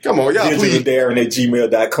 Come on, y'all please. Digital Darren at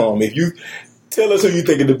gmail.com. If you tell us who you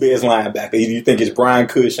think is the best linebacker, if you think it's Brian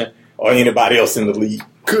Cushion or anybody else in the league.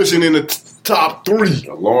 Cushion in the top three.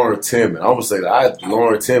 Lawrence Timmons. I'm gonna say that.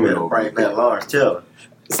 Lawrence Timmons over. Bring back Lawrence Taylor.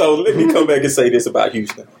 So let me come back and say this about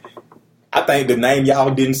Houston. I think the name y'all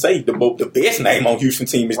didn't say, the best name on Houston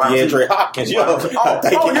team is DeAndre Hopkins. Yeah.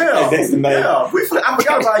 That's the name. Yeah. I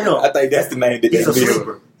forgot about him. I think that's the name that He's a they missed.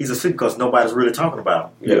 sleeper. He's a sleeper because nobody's really talking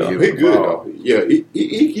about him. Yeah. He good though. Yeah,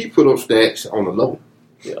 he put up stats on the low.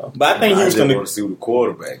 Yeah. But I think I just Houston, want to see what the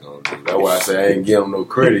quarterback gonna do. That's why I say I ain't give him no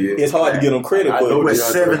credit yet. it's hard to give them credit, I know but With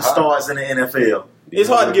DeAndre 7 Hopkins. starts in the NFL. it's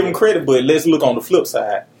hard to give them credit, but let's look on the flip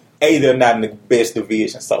side. They're not in the best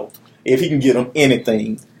division, so if he can get them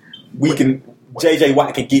anything, we can J.J.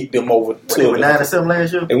 Watt can get them over They were to 9-7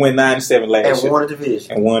 last year They went 9-7 last and year won the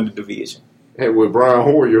division. and won the division. And with Brian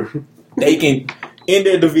Hoyer, They can, in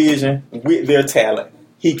their division, with their talent,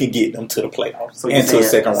 he can get them to the playoffs So and to the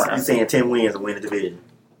second You're round. saying 10 wins and win the division.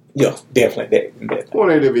 Yeah, definitely. That.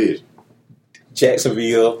 what ain't division?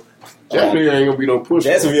 Jacksonville. Jacksonville ain't gonna be no push.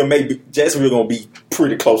 Jacksonville gonna be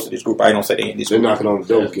pretty close to this group. I don't say they in this They're group. knocking on the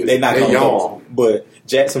door. They're knocking on the young. door. But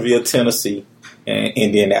Jacksonville, Tennessee, and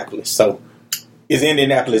Indianapolis. So is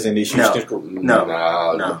Indianapolis in this Houston group? No.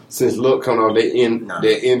 No. Since Luck coming off No.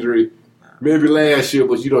 their injury, maybe last year,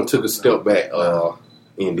 but you done took a step back,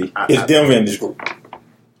 Indy. Is Denver in this group?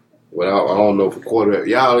 Well, I don't know for quarterback.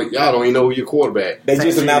 Y'all don't even know who your quarterback. They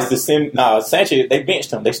just Sanchez. announced the Sanchez. They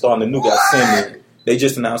benched him. They starting a new guy. Simeon. They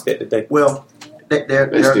just announced that today. Well, They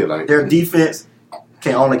still ain't. their defense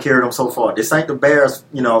can only carry them so far. This ain't the Bears,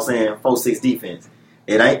 4-6 defense.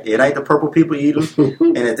 It ain't the Purple People Eaters,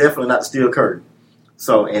 and it's definitely not the Steel Curtain.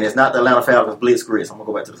 So, and it's not the Atlanta Falcons Blitz Grits. I'm gonna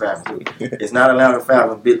go back to the Falcons too. It's not Atlanta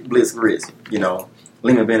Falcons Blitz Grits.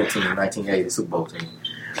 Lehman Bennett team, 1980 Super Bowl team.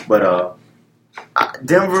 But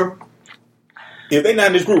Denver, If they not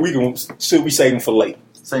in this group, should we save them for later?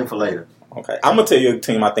 same for later. Okay, I'm gonna tell you a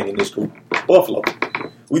team I think in this group. Buffalo.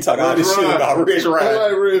 We talk all this shit about Rich I Ryan.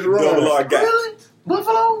 like Rich Ryan. Double R guy. Really,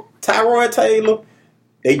 Buffalo? Tyrod Taylor.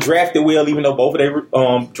 They drafted well, even though both of their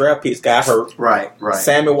draft picks got hurt. Right.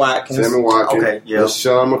 Sammy Watkins. Okay, yeah.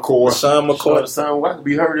 Sean McCoy. LaShawn McCoy. Son, why could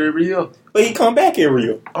be hurt every year? But he come back every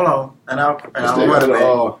year. Hold on, and I'll They run it back.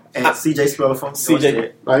 got, And CJ Spiller from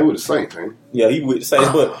CJ. nah, he was the same thing. Yeah, he would say.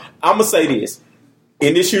 But I'm gonna say this: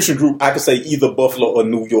 in this Houston group, I could say either Buffalo or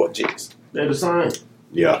New York Jets. They're the same.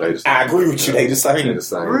 Yeah, they just. I agree with you. They the They same. the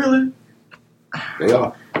same. Really? They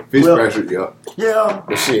are. Fitzpatrick, yeah. Yeah.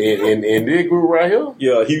 But shit, in this group right here,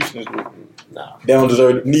 Yeah, Houston's group. nah. They don't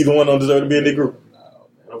deserve. Neither one don't deserve to be in the group.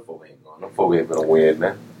 Them folk ain't going. Them folk ain't gonna win,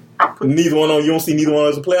 man. Neither one on. You don't see neither one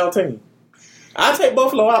as a playoff team. I take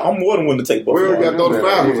Buffalo out. I'm more than willing to take We Buffalo. already got out. throw the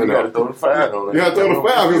Falcons in You gotta there. throw the Falcons on You gotta throw the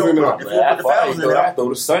Falcons in there. If you put the Falcons in there, I throw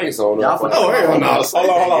the Saints on there. Y'all put- Oh, hell no.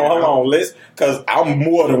 Hold on. Let's, because I'm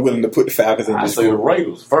more than willing to put the Falcons in I this say the group.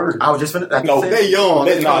 Raiders first. I was just finna. No, They young.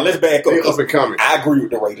 Let's back They up. up and coming. I agree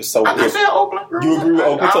with the Raiders. So I if said Oakland. you agree with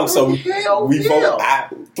Oakland, so we vote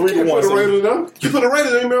 3-1. You put the So- Raiders there. You put the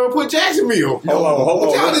Raiders in there and put Jacksonville. Hold on.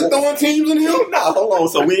 Y'all just throwing teams in here? Nah, hold on.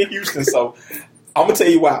 So we in Houston. So I'm gonna tell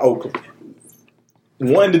you why Oakland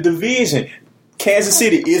won the division. Kansas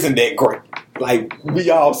City isn't that great. Like we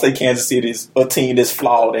all say, Kansas City is a team that's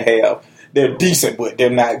flawed and have. They're decent, but they're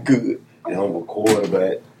not good. Denver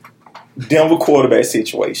quarterback. Denver quarterback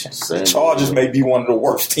situation. Same. The Chargers may be one of the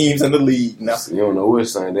worst teams in the league now. You don't know which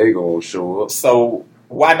sign they gonna show up. So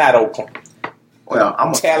why not Oakland? Well,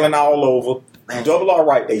 I'm a Talent all over. Man. Double all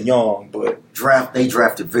right, they're young, but They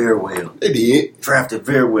drafted very well. They did. Drafted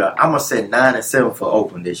very well. I'm gonna say 9-7 for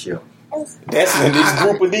Oakland this year. that's in this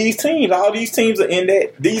group of these teams. All these teams are in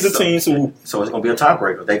that. These are teams who So it's gonna be a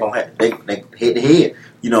tiebreaker. They gonna have they head to head.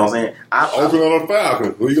 You know what I'm saying? Oakland on the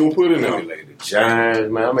Falcons. Who you gonna put in there? Like the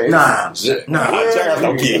Giants, man. I mean, Nah. Giants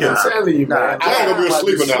don't get I'm him. telling you, Nah. man. Giants gonna be a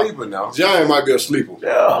sleeper now. Sleeper now. Giant might be a sleeper.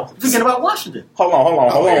 Yeah. Forget about Washington. Hold on.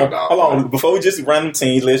 hell Hold no. on. Before we just run them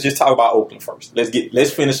teams, let's just talk about Oakland first.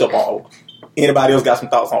 Let's finish up on Oakland. Anybody else got some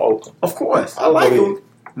thoughts on Oakland? Of course. I like Go them. ahead.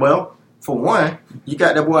 Well, for one, you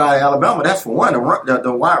got that boy out of Alabama. That's for one.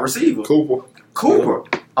 The wide receiver, Cooper.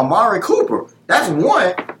 Amari Cooper. That's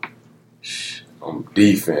one. I'm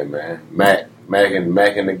defense, man. Mac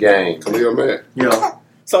in the game. Khalil Mack. Yeah.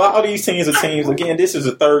 So all these teams are teams. Again, this is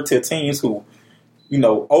the third tier teams who,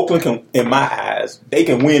 Oakland can, in my eyes, they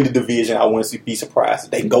can win the division. I wouldn't be surprised.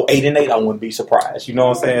 If they can go 8-8. I wouldn't be surprised. You know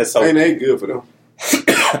what I'm saying? So Ain't they good for them?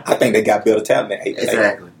 I think they got better talent than 8-8.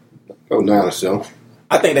 Exactly. Oh, 9-7.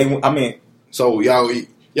 I think they. I mean, So y'all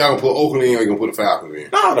gonna put Oakland in or you gonna put the Falcons in?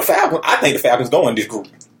 no, the Falcons. I think the Falcons go in this group.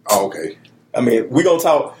 Oh, okay. I mean, we're gonna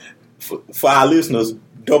talk for our listeners.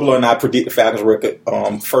 Double and I predict the Falcons record.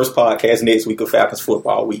 First podcast next week of Falcons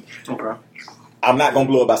football week. Okay. I'm not gonna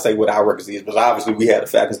blow up by say what our records is, but obviously we had the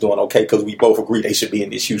Falcons doing okay because we both agree they should be in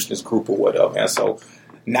this Houston's group or whatever. And so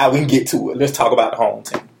now we can get to it. Let's talk about the home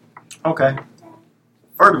team. Okay.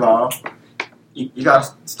 First of all, you got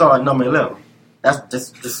to start at number 11. That's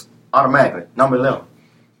just automatically number 11.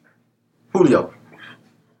 Julio,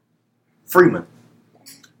 Freeman.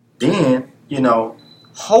 Then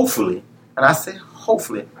hopefully, and I say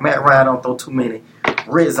hopefully, Matt Ryan don't throw too many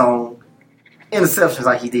red zone interceptions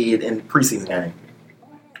like he did in the preseason game.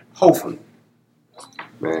 Hopefully.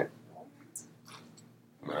 Man.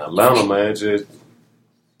 Atlanta, man,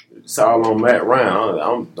 it's all on Matt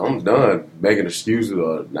Ryan. I'm done making excuses.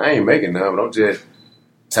 I ain't making none, but I'm just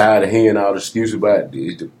tired of hearing all the excuses about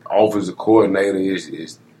the offensive coordinator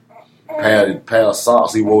is pal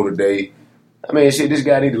socks he wore today. I mean, shit, this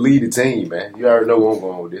guy need to lead the team, man. You already know where I'm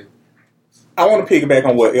going with this. I want to piggyback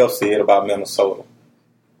on what Elf said about Minnesota.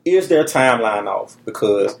 Is their timeline off?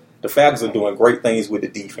 Because the Falcons are doing great things with the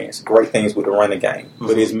defense, great things with the running game. Mm-hmm.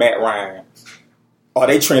 But is Matt Ryan, are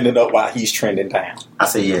they trending up while he's trending down? I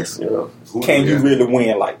say yes. Yeah. Can you really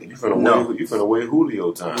win like that? You finna win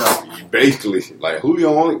Julio time. No. Basically, like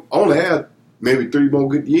Julio only had maybe 3 more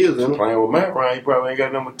good years in him. Playing with Matt Ryan, you probably ain't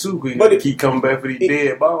got number 2 because But you keep coming back for these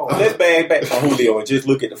dead balls. Let's bag back on Julio and just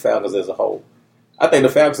look at the Falcons as a whole. I think the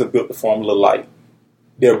Falcons have built the formula like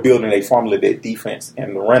they're building a formula that defense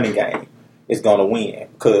and the running game is going to win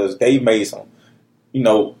because they've made some. You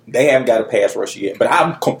know, they haven't got a pass rush yet, but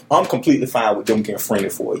I'm completely fine with them getting friendly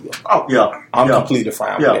for a year. Oh yeah, I'm completely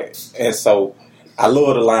fine with that. And so I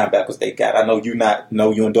love the linebackers they got. I know you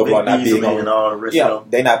and Double are not big on all the rest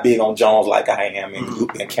they're not big on Jones like I am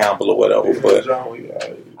and Campbell or whatever. But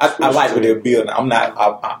I like what they're building. I'm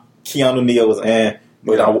not Keanu Neal was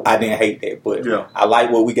but I didn't hate that. But I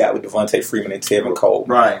like what we got with Devontae Freeman and Tevin Cole.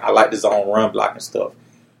 Right. I like the zone run block and stuff.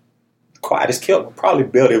 Quiet as killer. Probably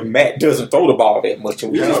better if Matt doesn't throw the ball that much.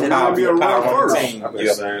 And we just be a run first. I've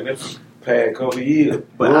been saying that past couple of years.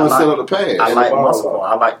 But I set up the pass. I like muscle.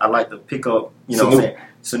 I like the pickup. You know what I'm saying?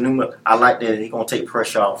 Sanuma, I like that he's gonna take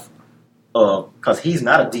pressure off. Because he's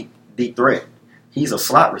not a deep threat. He's a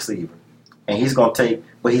slot receiver, and he's gonna take.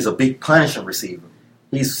 But he's a big punishing receiver.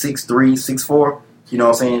 He's 6'3", 6'4". You know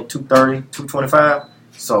what I'm saying? 230, 225.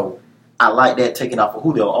 So I like that taking off of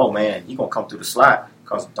Julio. Oh man, he's gonna come through the slot.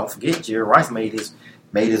 Because don't forget, Jerry Rice made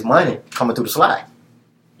his money coming through the slot.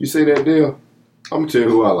 You say that deal? I'm gonna tell you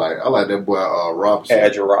who I like. I like that boy Robinson.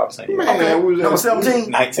 Adrian Robinson. Man, Okay. was that? Number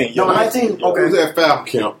 17? 19. Number 19? Okay. Was at Falcon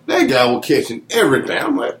Camp. That guy was catching everything.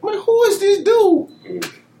 I'm like, man, who is this dude?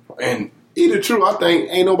 And either true, I think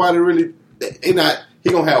ain't nobody really. He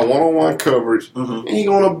gonna have one-on-one coverage, and he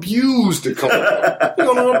gonna abuse the coverage. He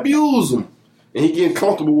gonna abuse him, and he getting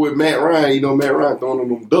comfortable with Matt Ryan. You know, Matt Ryan throwing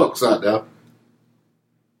them ducks out there.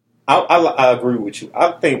 I agree with you.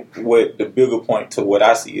 I think what the bigger point to what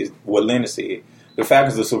I see is what Leonard said. The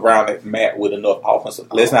Falcons are surrounding Matt with enough offensive.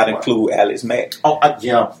 Let's not include Alex Mack.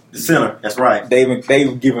 The center. That's right.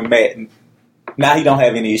 They've given Matt. Now he don't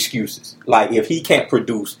have any excuses. Like if he can't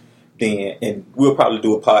produce, then and we'll probably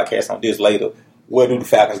do a podcast on this later. Where do the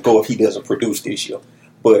Falcons go if he doesn't produce this year?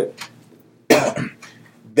 But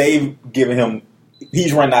they've given him.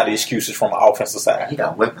 He's running out of excuses from an offensive side. He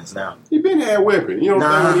got weapons now. He been had weapons. You know what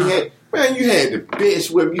I'm saying? You had the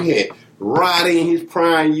best weapon. You had Roddy in his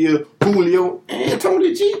prime year, Julio, and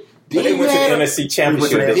Tony G. But they went to the NFC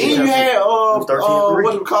Championship. Then you had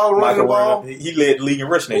what you call running the ball. He led the league in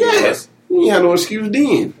rushing. Yes. He had no excuse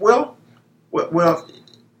then. Well,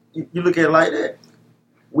 you look at it like that.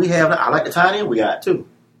 I like the tight end we got too.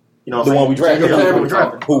 You know, the one we drafted. The one we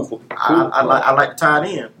drafted. I like the tight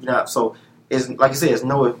end. You know, so it's like you said, it's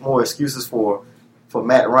no more excuses for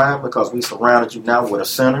Matt Ryan because we surrounded you now with a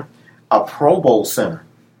center, a Pro Bowl center,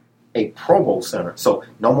 So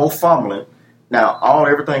no more fumbling. Now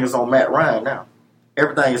everything is on Matt Ryan now.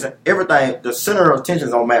 Everything. The center of attention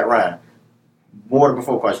is on Matt Ryan. More than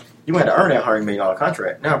before, question. You had to earn that $100 million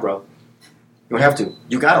contract now, bro. You don't have to.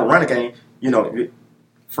 You got to run a game. You know,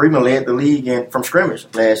 Freeman led the league from scrimmage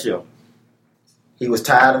last year. He was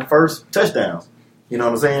tied in first touchdowns. You know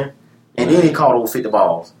what I'm saying? And then he caught over 50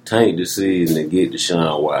 balls. Tank the season and get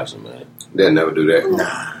Deshaun Watson, man. They'll never do that.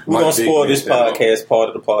 Nah. We're going to spoil this podcast, part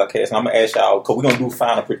of the podcast, and I'm going to ask y'all, because we're going to do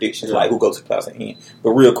final predictions, like who goes to the playoffs at the end.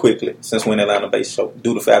 But real quickly, since we're in Atlanta-based show,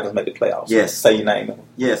 do the Falcons make the playoffs? Yes. Say your name.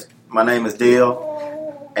 Yes. My name is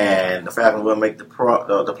Dale, and the Falcons will make the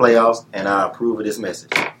playoffs, and I approve of this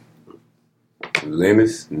message.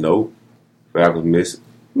 Limits, no. Falcons miss it.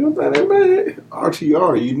 You know what I'm saying, man?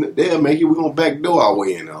 RTR, they'll make it. We're going to backdoor our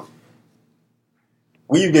way in now.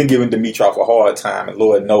 We've been giving Dimitrov a hard time, and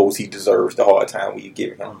Lord knows he deserves the hard time we've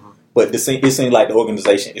given him. But it seems like the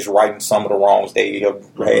organization is righting some of the wrongs they have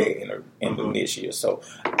had in this year. So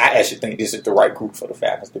I actually think this is the right group for the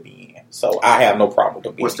Falcons to be in. So I have no problem with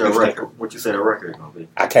them being. What's their record? What you say their record is going to be?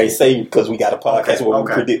 I can't say because we got a podcast where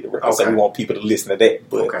we predict the record. So we want people to listen to that.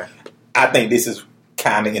 But I think this is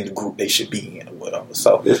kind of in the group they should be in or whatever.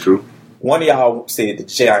 So that's true. One of y'all said the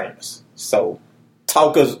Giants. So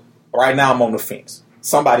talkers, right now I'm on the fence.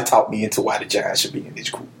 Somebody talk me into why the Giants should be in this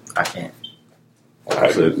group. I can't. I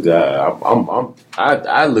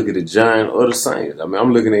look at the Giants or the Saints. I mean,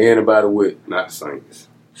 I'm looking at anybody with not the Saints.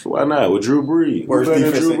 So why not with Drew Brees? Worst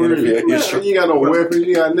defense in the NFL. You got no weapons.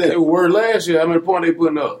 You got nothing. They were last year. How many points they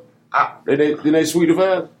putting up? Did they sweep the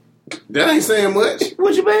Falcons? That ain't saying much.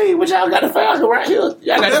 What you mean? What y'all got the Falcons right here? Y'all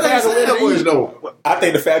got the That ain't Falcons saying with much, though. I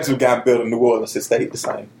think the Falcons have gotten better than New Orleans since stayed the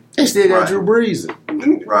same. They still got Right. Drew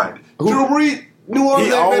Brees. Right. Drew Brees, New Orleans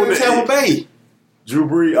He ain't better owned than Tampa it. Bay. Drew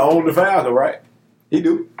Brees owned the Falcons, right? He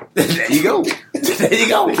do. There you go. There you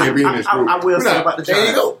go. He can't be in this group. I will We're say not- about the there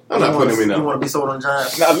Giants. you go. I'm not putting him in You there. want to be sold on the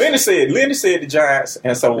Giants? Now, Lenny said the Giants,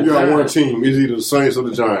 and so You got one team. It's either the Saints or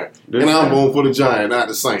the Giants. And I'm going for the Giants, not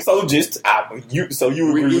the Saints. So you With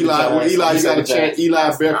agree with the Eli, Giants? you got said to the chant Giants. Eli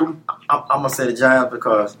Beckham. I'm gonna say the Giants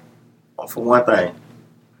because, for one thing,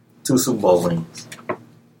 2 Super Bowl wins.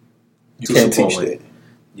 You 2 can't Super Bowl teach wins. that.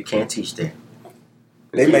 You can't teach that.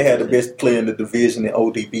 They may have the best player in the division in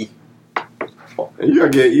ODB. And you got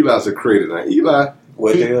to give Eli some credit. Now, Eli,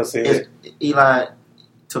 What the hell said? Eli,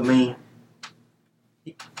 to me,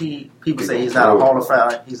 he people say he's not a Hall of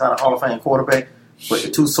Fame. He's not a Hall of Fame quarterback, but the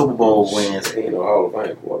 2 Super Bowl wins. He ain't no Hall of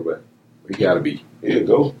Fame quarterback. He got to be. Here you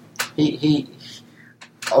go. He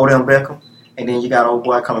Odell Beckham, and then you got old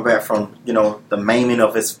boy coming back from the maiming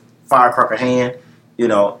of his firecracker hand.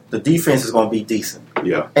 The defense is going to be decent,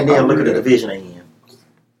 yeah. and then look at the that. division they in.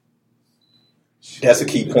 That's a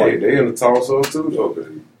key point. They in the toss-up, too,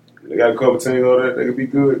 though. They got a couple teams over there that could be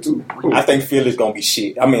good, too. I think Philly's gonna be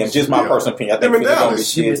shit. I mean, just my Yeah. personal opinion. I think Them in Philly's gonna be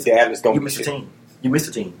Dallas. shit. Dallas gonna You be missed a shit. team. You missed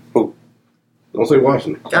a team. Don't say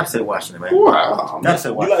Washington. Gotta say Washington, man. Wow. Gotta say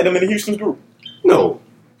You Washington. like them in the Houston group? No.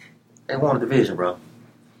 They won a division, bro.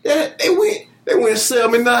 Yeah, they went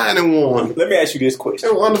 7-9-1. Let me ask you this They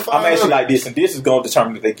question. were under I'm 500. asking you like this, and this is gonna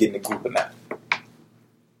determine if they get in the group or not.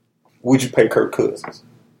 Would you pay Kirk Cousins?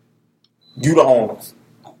 You the owners.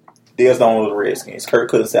 There's the owner of the Redskins. Kirk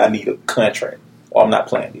Cousins said, I need a contract, or I'm not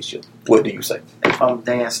playing this year. What do you say? If I'm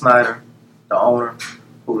Dan Snyder, the owner,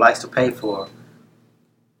 who likes to pay for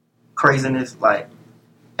craziness like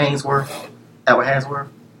Albert Hansworth.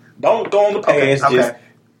 Don't go on the pass. Okay. Just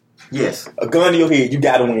Yes. a gun to your head. You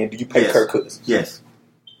got to win. Do you pay Yes. Kirk Cousins? Yes.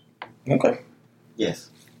 Okay. Yes.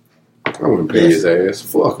 I wouldn't pay his ass.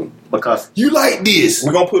 Fuck him. Because You like this.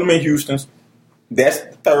 We're gonna put them in Houston's. That's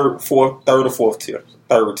third or fourth tier.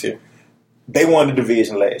 Third tier. They won the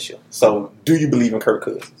division last year. So, do you believe in Kirk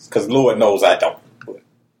Cousins? Because Lord knows I don't. But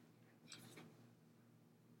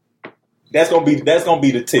that's gonna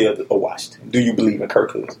be the tale of Washington. Do you believe in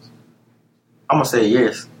Kirk Cousins? I'm gonna say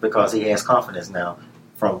yes because he has confidence now.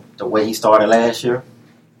 From the way he started last year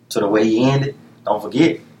to the way he ended, don't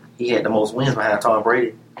forget he had the most wins behind Tom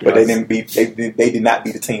Brady. But they didn't beat. They did not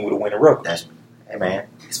beat the team with a winning record. Hey man,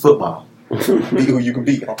 it's football. Beat who you can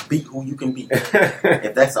beat. Huh? Beat who you can beat.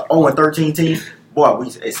 If that's an 0-13 team, boy, we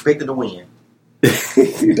expected to win.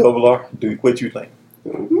 Double R. Do what you think?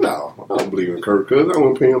 No, I don't believe in Kirk Cousins. I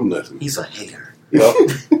won't pay him nothing. He's a hater. Yeah.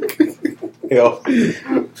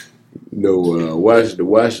 Yeah. No, Washington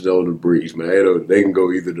on the breeze, man. They can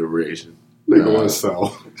go either direction. They going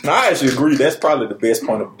south. No, I actually agree. That's probably the best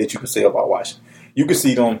point that you can say about Washington. You can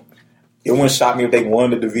see them. It wouldn't shock me if they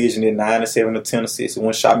won the division in 9-7 or 10-6. It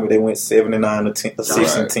wouldn't shock me if they went 7-9 or 10 or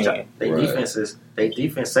 6-10. Their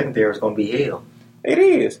defense secondary is going to be hell. It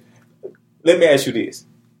is. Let me ask you this: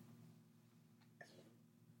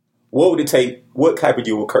 what would it take? What type of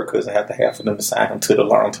year would Kirk Cousins have to have for them to sign him to the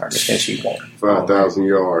long term extension he won? 5,000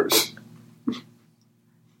 yards.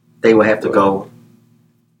 They will have to go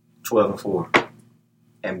 12-4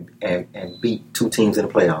 and beat 2 teams in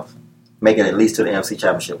the playoffs. Make it at least to the NFC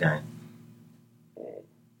Championship game.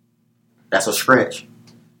 That's a stretch.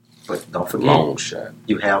 But don't forget, Long shot.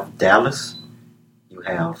 you have Dallas, you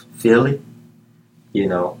have Philly,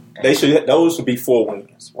 Those should be 4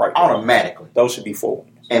 wins, right? automatically. Those should be 4 wins.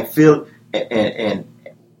 And Phil and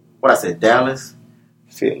what I said, Dallas,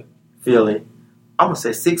 Philly. Philly. I'm gonna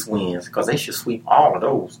say 6 wins because they should sweep all of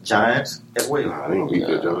those. Giants as well. Nah, they ain't beat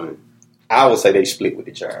that Giants. I would say they split with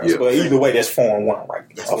the Giants, Yeah. but either way, that's 4-1, right?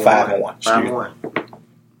 That's Or 5-1. 5-1.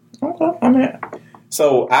 Okay, I mean,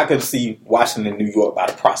 so I could see Washington, New York by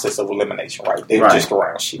the process of elimination, right? They're Right. just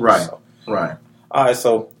around shit. Right. So. Right. All right,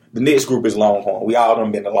 so the next group is Longhorn. We all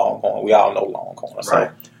done been to Longhorn. We all know Longhorn. So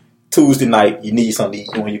Right. Tuesday night, you need something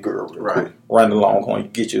to eat you and your girl real Right. quick. Run the Longhorn, you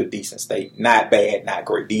get you a decent steak. Not bad, not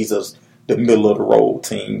great. These are the middle of the road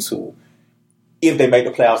teams who, if they make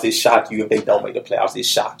the playoffs, it shock you. If they don't make the playoffs, it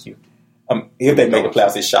shock you. If they make the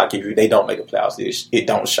playoffs, it shock you. If they don't make the playoffs, it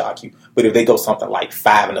don't shock you. But if they go something like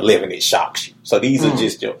 5-11, it shocks you. So these are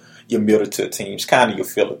just your middle tier teams, kind of your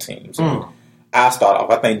filler teams. I start off.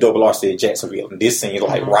 I think Double R said Jacksonville, and this seems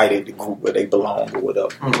like right at the group where they belong or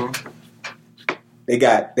whatever. They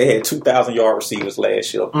had 2,000-yard receivers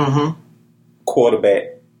last year, quarterback,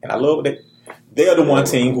 and I love that they're the one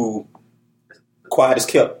team who quiet as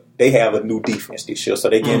kept. they have a new defense this year. So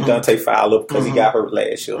they getting Dante Fowler because he got hurt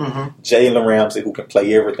last year. Jalen Ramsey, who can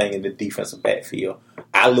play everything in the defensive backfield.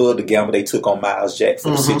 I love the gamble they took on Miles Jack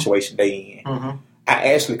for the situation they in.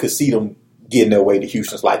 I actually could see them getting their way to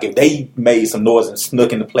Houston's. Like, if they made some noise and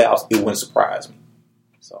snuck in the playoffs, it wouldn't surprise me.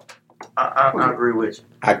 So I agree with you.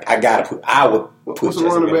 I would put what's the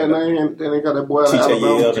running back name? Then they got that boy out of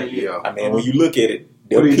Alabama. TJ Yeldon. I mean, when you look at it,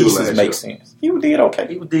 their pieces make sense. He did okay.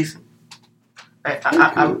 He was decent.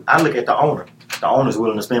 I look at the owner. The owner's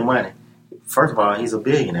willing to spend money. First of all, he's a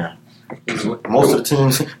billionaire. Most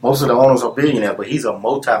of the owners are billionaires, but he's a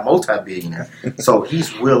multi-billionaire. So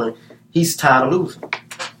he's willing. He's tired of losing.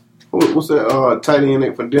 What's that tight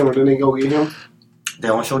end for Denver? Didn't they go get him? They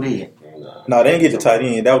don't show did. No, they didn't get the tight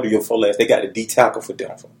end. That would be your full ass. They got a D tackle for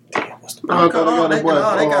Denver. Damn, what's the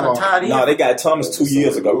They got a tight end. No, they got Thomas 2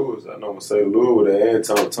 years ago. I know St. Louis with that and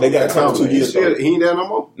Thomas. They got Thomas 2 years ago. He ain't there no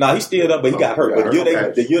more? No, he's still up, but he got hurt. But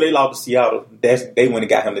the year they lost to Seattle, they went and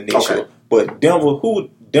got him the next year. But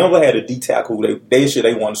Denver had a D tackle. They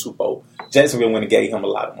won the Super Bowl. Jacksonville went and gave him a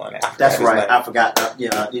lot of money. That's right. I forgot.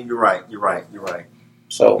 Yeah, you're right.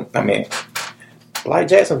 So, I mean, like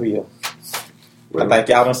Jacksonville. I think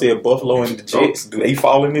y'all don't see Buffalo and the Jets. Do they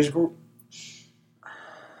fall in this group?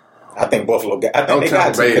 I think Buffalo got. I think they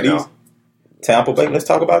got to. Tampa Bay. Let's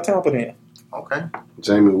talk about Tampa then. Okay.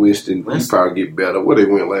 Jameis Winston, he probably get better. What they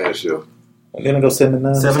went last year? And then they go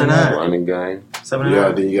 7-9. Running game. 7-9.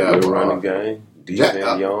 Yeah, then you got running game.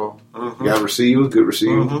 Defense young. You got receivers, good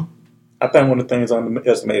receivers. I think one of the things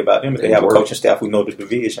underestimated about them is they have a coaching staff who know the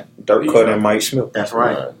division. Dirk Cutter and Mike Smith. That's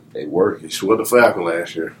right. They work. He swept the Falcon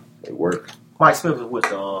last year. They work. Mike Smith is with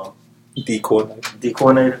the D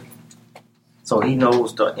coordinator. So he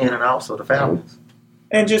knows the in and outs of the Falcons.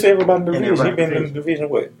 And just everybody in the division. He's been in the division,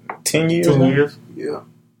 what, 10 years? 10 years? Yeah.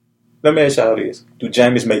 Let me ask y'all this. Do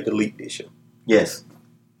Jameis make the leap this year? Yes.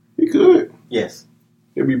 He could. Yes.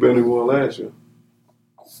 He'll be better than he was last year.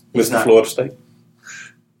 Mr. Florida State?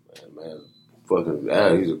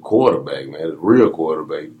 He's a quarterback, man. A real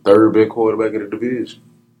quarterback. Third best quarterback in the division.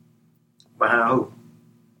 Behind who?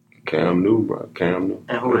 Cam Newton, bro.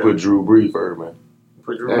 And who put Drew Brees first, man.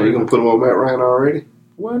 Now you gonna put him on Matt Ryan already?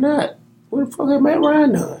 Why not? What the fuck has Matt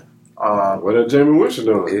Ryan done? What has Jamie Winston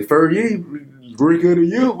done? His first year, Rick of the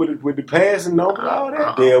year with the passing and all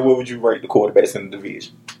that. Dale, what would you rate the quarterbacks in the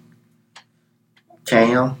division?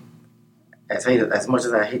 Cam. As much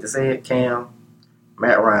as I hate to say it, Cam,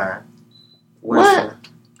 Matt Ryan, Winston,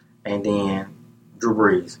 and then Drew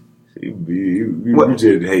Brees. You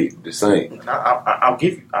just hate the same. I'll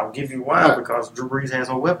give you why, because Drew Brees has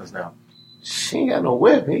no weapons now. She ain't got no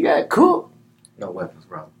weapon. He got cooked. No weapons,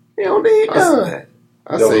 bro. He don't need none.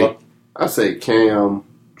 I say Cam,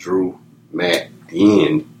 Drew, Matt,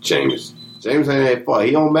 then James. James ain't that far.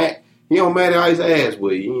 He on Matt his ass,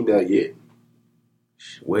 but he ain't there yet.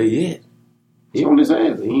 Where he at? He on his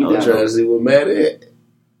ass. He ain't I'm there. trying to see what Matt at.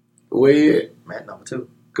 Where he at? Matt number 2.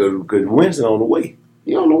 Cause Winston on the way.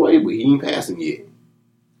 He on the way, but he ain't passing yet.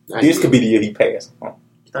 This could be the year he passed. Huh?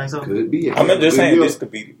 You think so? Could be. I'm just saying this could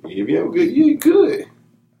be. If you have a good year, you could.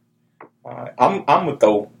 I'm gonna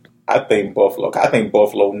throw. I think Buffalo. I think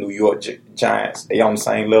Buffalo, New York Giants. They on the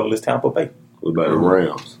same level as Tampa Bay. What about the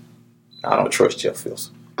Rams? I don't trust Jeff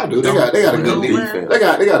Wilson. I do. They got a good defense. They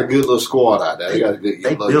got a good little squad out there. They got a good.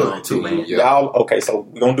 They build it too, man. Y'all okay? So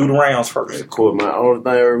we're gonna do the Rams first. My only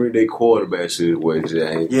thing I remember, they quarterback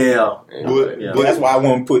situation. Yeah. But that's why I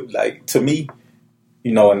want to put to me.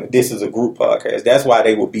 You know, and this is a group podcast. That's why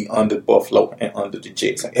they would be under Buffalo and under the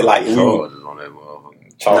Jets. And Chargers on that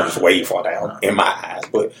motherfucker. Chargers way far down in my eyes.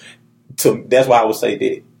 But that's why I would say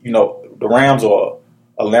that, you know, the Rams are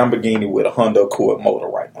a Lamborghini with a Honda Accord motor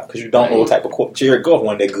right now. Because you don't know what type of Jared Goff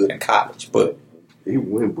wasn't that good in college. But he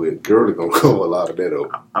went with Gurley going to cover a lot of that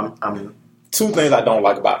up. I'm two things I don't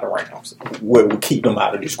like about the Rams. What would keep them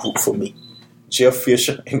out of this group for me. Jeff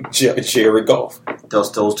Fisher and Jared Goff. Those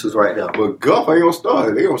two right there. But Goff ain't gonna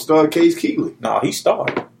start. They gonna start Case Keenum. No, he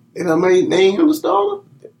started. They done name him the starter?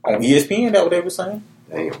 On ESPN, that's what they were saying.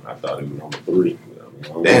 Damn. I thought he was number 3.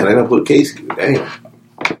 Damn, they done put Case Keenum.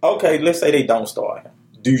 Damn. Okay, let's say they don't start him.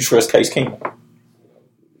 Do you trust Case Keenum?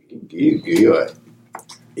 He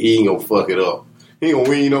ain't gonna fuck it up. He ain't gonna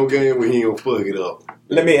win no game, but he ain't gonna fuck it up.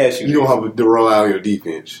 Let me ask you. You don't have to rely on your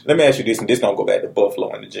defense. Let me ask you this, and this gonna go back to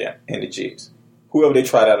Buffalo and the Jets. Whoever they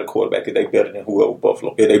tried out of quarterback, are they better than whoever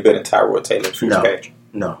Buffalo? Are they better than Tyrod Taylor and Fitzpatrick?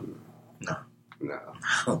 No.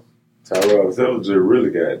 Tyrod Taylor just really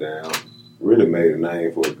got down. Really made a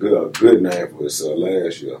name for a good name for himself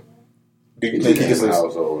last year. Do you think he's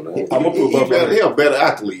household now? I'm gonna put Buffalo. He's a better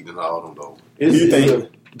athlete than all of them, though. Do you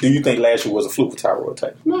think Do you think last year was a fluke for Tyrod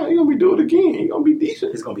Taylor? No, he gonna be doing it again. He gonna be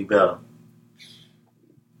decent. He's gonna be better.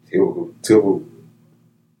 Typical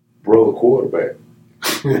brother quarterback.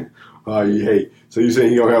 Oh, you hate. So you saying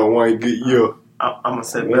he gonna have one good year? I'm gonna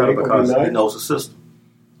say Yeah, better he gonna because be nice. he knows the system.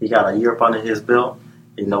 He got a year up under his belt.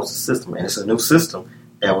 He knows the system, and it's a new system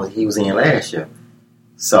that he was in last year.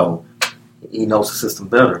 So he knows the system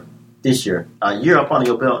better this year. A year up under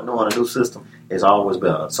your belt, knowing a new system is always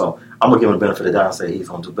better. So I'm gonna give him the benefit of the doubt and say he's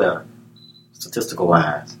gonna do better, statistical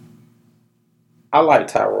wise. I like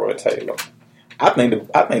Tyrod Taylor. I think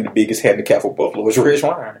the biggest handicap for Buffalo is Rex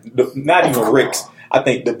Ryan. Not even Rex. I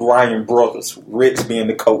think the Bryan brothers, Rex being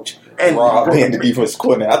the coach and Rob being the defense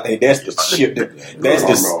coordinator. I think that's the ship.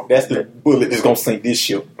 That's the bullet that's gonna sink this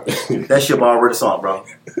ship. That ship already sunk, bro.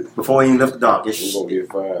 Before he even left the dock, He's gonna get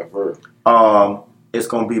fired first. it's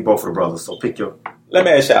gonna be both of the brothers. So pick your. Let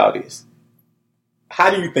me ask y'all this: how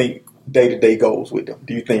do you think day to day goes with them?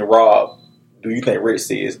 Do you think Rex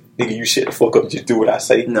says, "Nigga, you shut the fuck up and just do what I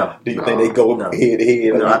say"? No. Do you think they go No. head to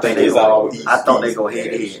head? No, I think it's all easy? I thought they go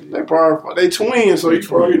head to head. They twins, so you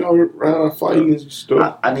probably around fighting and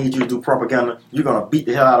stuff. I need you to do propaganda. You're gonna beat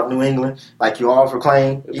the hell out of New England like you always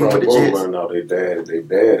proclaim. They Even with probably the both Jets. learned out their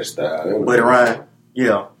dad style. But Ryan,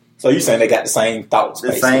 yeah, So you saying they got the same thoughts? the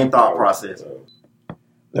basically. same thought process.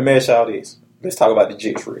 Let me ask y'all this. Let's talk about the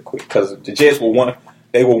Jets real quick because the Jets were one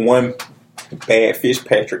bad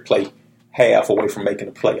Fitzpatrick play half away from making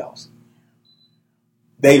the playoffs.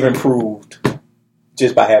 They've improved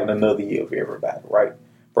just by having another year of everybody, right?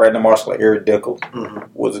 Brandon Marshall and Eric Decker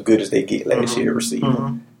was as good as they get last year receiver.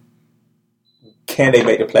 Mm-hmm. Can they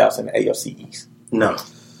make the playoffs in the AFC East? No,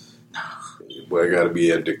 Boy, got to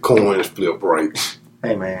be at the coins flip right.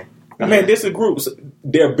 hey man, I mean, this is groups.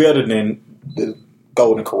 They're better than the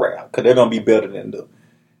Golden Corral because they're going to be better than the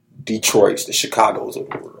Detroits, the Chicagos of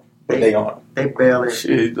the world. But they aren't. they barely.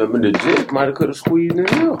 Shit, I mean, the Jets might have could have squeezed in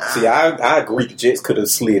there. See, I agree. The Jets could have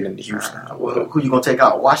slid into Houston. Who you gonna take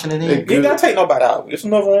out? Washington? You In? ain't got to take nobody out. There's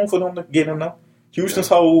enough room for them to get in there. Houston's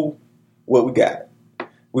hold what we got.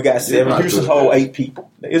 We got 7. Houston's hold 8 people.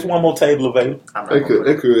 There's one more table available. They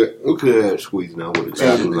could have squeezed now with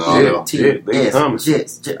the Jacksonville.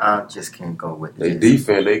 Jets. I just can't go with They it.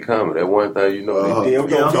 defense, they coming. That one thing you know. Yeah, we're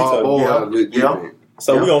gonna veto.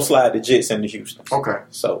 So we're gonna slide the Jets into Houston. Okay.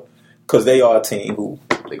 So, because they are a team who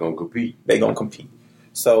They gonna compete. they gonna compete.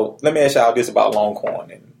 So let me ask y'all this about Longhorn,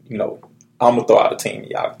 and I'm gonna throw out a team.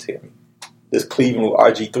 Y'all can tell me. Does Cleveland with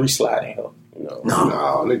RG3 slide in here?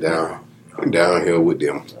 No, they down. I'm down here with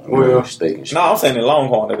them. Well, mistaken. No, I'm saying the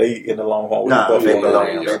Longhorn. Are they in the Longhorn? With Nah, the they Buffalo?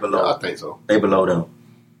 below. They below. I think so. They below them.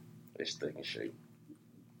 They stinking shape.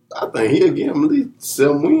 I think he'll get them at least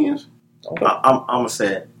 7 wins. Okay. I'm gonna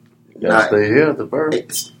say You gotta stay here at the bird.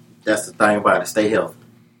 that's the thing about it. Stay healthy.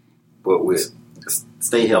 But with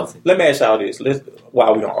Stay healthy. Let me ask y'all this.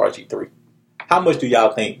 While we on RG3, how much do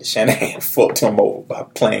y'all think the Shanahan fucked him over by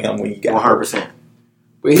playing him when he got 100%.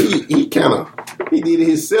 but he did it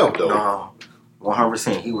himself though. No,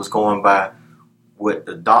 100%. He was going by what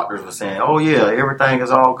the doctors were saying. Oh yeah, everything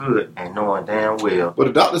is all good, and knowing damn well. But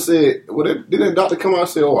the doctor said, didn't the doctor come out and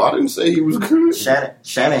say, "Oh, I didn't say he was good"?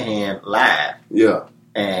 Shanahan lied, Yeah.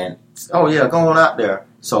 and oh yeah, going out there.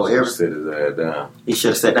 So Sit his ass down. he should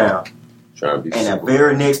have sat down. Trying to be And that super.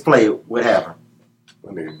 very next play, what happened?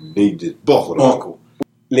 I mean, he just buckled up. Uncle.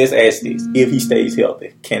 Let's ask this: if he stays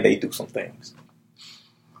healthy, can they do some things?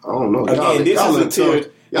 I don't know. Again, this is a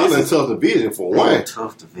tier. Y'all in a tough division for one.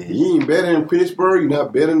 Tough division. You ain't better than Pittsburgh. You're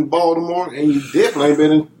not better than Baltimore, and you definitely ain't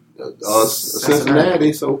better than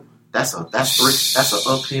Cincinnati. So That's an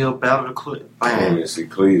uphill battle to clear. I mean, see,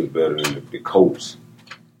 Cleveland's better than the Colts.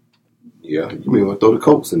 yeah, you may want to throw the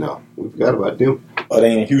Colts in now. We forgot about them. Or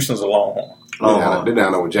they in Houston's a Longhorn? They're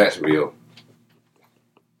down there with Jacksonville.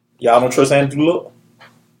 Y'all don't trust Andrew Luck?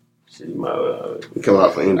 See, my We come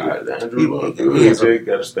out for Indy. Andrew Luck, He has Jake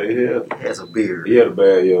got to stay here. He has a beard. He had a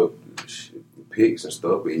bad picks and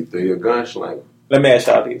stuff, but he threw a gunslinger. Let me ask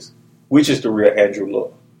y'all this: which is the real Andrew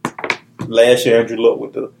Luck? Last year, Andrew Luck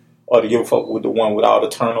with the year before with the one with all the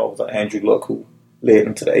turnovers, and Andrew Luck who led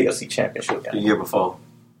them to the AFC Championship The game. year before.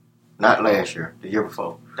 Not last year. The year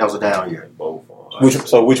before. That was a down year. Both.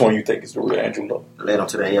 Which one you think is the real Andrew Luck? Led them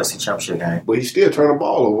to the AFC Championship game. But he still turned the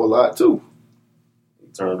ball over a lot too. He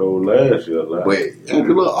turned over last year a lot. But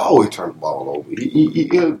Andrew Luck always turns the ball over.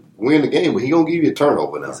 He'll win the game, but he gonna give you a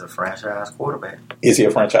turnover now. He's a franchise quarterback. Is he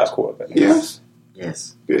a franchise quarterback? Yes.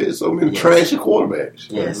 Yes. There's so many Yes. trashy quarterbacks.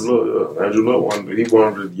 Yes. Andrew Luck, one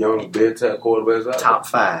of the young bedtime quarterbacks out Top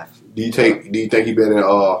 5. Do you think he better than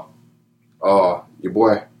your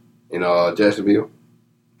boy in Jacksonville?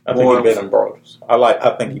 I think he better than Broders.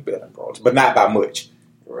 I think he better than Broders, but not by much.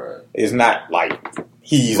 Right. It's not like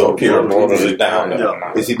he's up here, Bortles is down there. Yeah.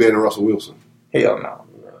 No. Is he better than Russell Wilson? Hell no.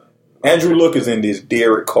 Andrew Luck is in this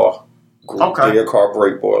Derek Carr group. Okay. Derek Carr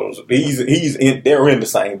break boilers. He's in. They're in the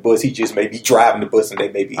same bus. He just may be driving the bus, and they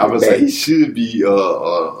may be. I in the would say back. he should be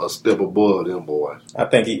a step above them boys. I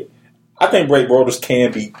think Bray Bortles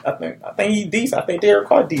can be. I think he's decent. I think Derek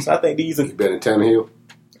Carr decent. I think these are. He better than Tannehill.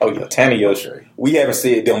 Oh yeah, Tannehill. We haven't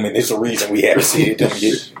said them, and it's a reason we haven't said them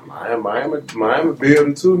yet. Miami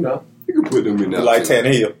building too now. You can put them in You there. like too.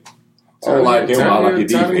 Tannehill? I don't like him. I like your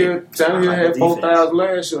defense. Tannehill had 4,000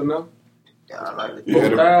 last year now. Yeah, I like Yeah,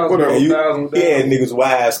 4,000. whatever. And 4,000 he had niggas'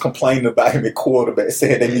 wives complaining about him at quarterback,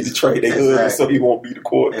 saying they need to trade their husband so he won't be the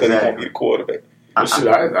quarterback. Because he won't be the quarterback. But shit,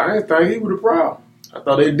 I didn't think he was a problem. I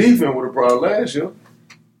thought their defense was a problem last year.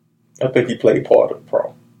 I think he played part of the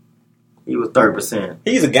problem. He was 30%.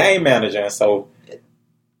 He's a game manager, and so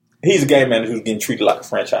he's a game manager who's getting treated like a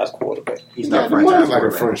franchise quarterback. He's not a He franchise like a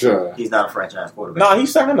quarterback. franchise. He's not a franchise quarterback. No, he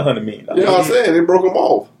signed $100 million. You know what I'm saying? They broke him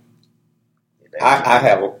off. I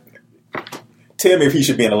have a. Tell me if he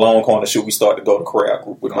should be in the long corner. Should we start to go to Corral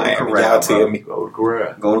group with Go to Miami? Corral, Y'all tell bro. me. Go to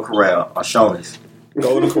Corral. Go to Corral or Shoney's.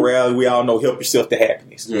 Go to Corral. We all know help yourself to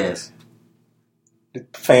happiness. Yes. The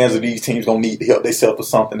fans of these teams gonna need to help themselves to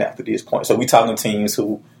something after this point. So we talking teams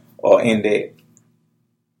who are in that.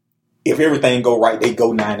 If everything go right, they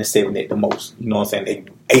go 9-7 at the most. You know what I'm saying?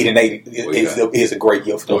 They 8-8 is a great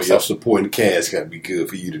year for them. Oh, your supporting cast got to be good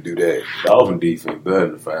for you to do that. Dolphin defense better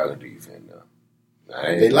than Falcon defense now.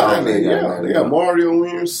 They lying there, yeah. They got Mario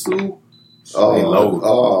Williams, Sue. They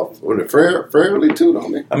low. What the Fairley too,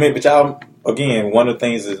 don't they? I mean, but y'all, again, one of the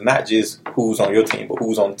things is not just who's on your team, but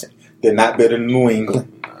who's on the team. They're not better than New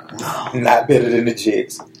England. Not better than the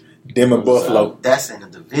Jets. Them and Buffalo. That's in the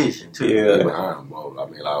division, too. Yeah. Behind them, bro. I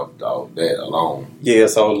mean, off that alone. Yeah,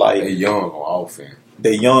 so They like young on offense.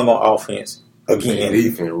 they're young on offense. Their Again,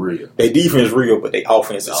 defense real. their defense real, but their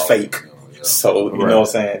offense is fake. Yeah. So you know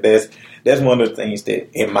what I'm saying? That's one of the things that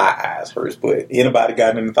in my eyes hurts. But anybody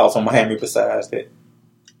got any thoughts on Miami besides that?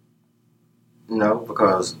 No,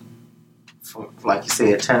 because, like you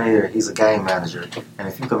said, Tannehill, he's a game manager. And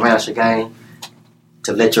if you can manage a game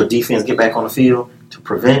to let your defense get back on the field,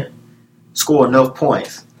 to score enough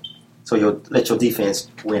points so you'll let your defense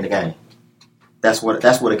win the game. That's what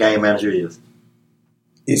a game manager is.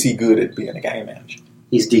 Is he good at being a game manager?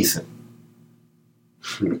 He's decent.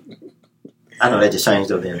 I know that just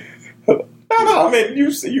changed up then. No. I mean,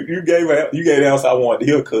 you gave the answer I wanted to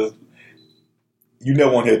hear because you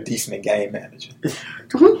never want to hear a decent game manager.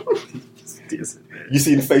 You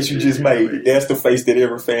see the face you just made? That's the face that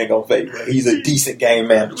every fan gonna face. He's a decent game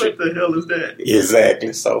manager. What the hell is that?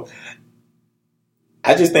 Exactly. So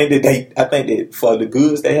I just think that for the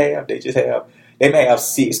goods they may have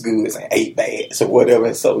 6 goods and 8 bads or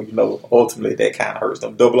whatever. So ultimately that kind of hurts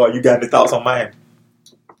them. Double R, you got any thoughts on Miami?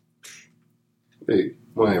 Hey,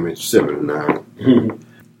 Miami 7-9.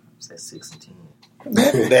 Said 6-10.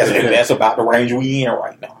 That's about the range we in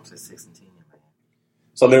right now. Said 6-10, man.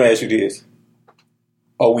 So let me ask you this: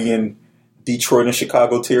 are we in Detroit and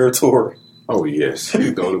Chicago territory? Oh yes,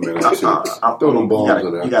 you throw them in there. Throw them bombs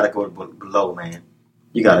in there. You gotta go below, man.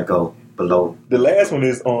 You gotta go below. The last one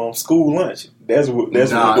is school lunch. That's the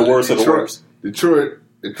worst of the worst. Detroit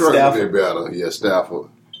a bit better. Yeah, Stafford.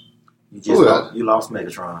 You lost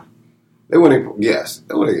Megatron. They went in. Yes,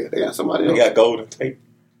 they got somebody else. They got Golden Tate.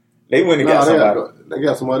 They went and got somebody. They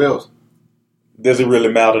got somebody else. Does it really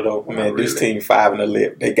matter though? Man, Not this really. team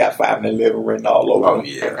 5-11. They got 5-11 written all over. Oh them.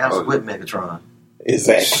 yeah, And that was with Megatron.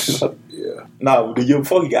 Exactly. yeah. No, the year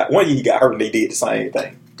before he got hurt, and they did the same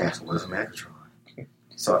thing. That's with Megatron.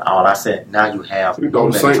 So all I said, now you have We throw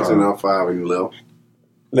the Saints in Megatron. our 5 and 11.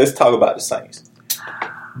 Let's talk about the Saints.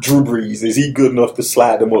 Drew Brees, is he good enough to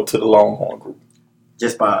slide them up to the Longhorn group?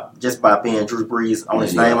 Just by being Drew Brees on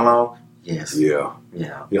his name alone. Yes. Yeah,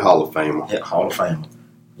 Yeah. you're Hall of Famer. Yeah, Hall of Famer.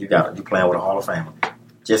 You playing with a Hall of Famer.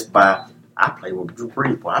 I play with Drew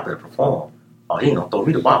Brees, boy, I better perform. Oh, he ain't gonna throw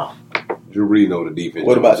me the ball. Drew Brees know the defense.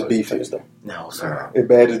 What about the defense though? No, sir. It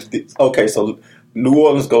bad as okay, so New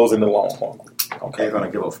Orleans goes in the Longhorn group. Okay, They're gonna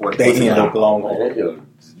give up 40 they points. end up Longhorn. You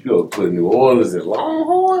gonna put New Orleans in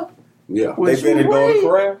Longhorn? Yeah, They been in Golden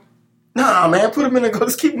Corral. Nah, man,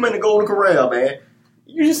 let's keep him in the Golden Corral, man.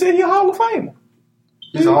 You just said he a Hall of Famer.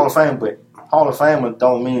 He's a Hall of Famer, but Hall of Famer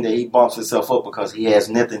don't mean that he bumps himself up because he has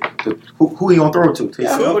nothing to. Who he gonna throw to? To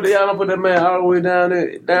Y'all himself? don't put that man all the way down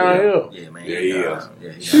here. Yeah, man. Yeah,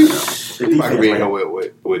 The he might defense, be in man.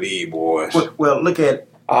 here with these boys. Well, look at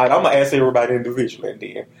All right, I'm gonna ask everybody individually, and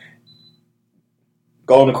then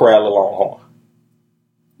Golden Corral or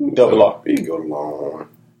Longhorn. Double R. You can go to Longhorn.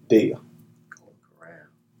 Deal.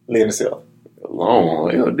 Lend yourself.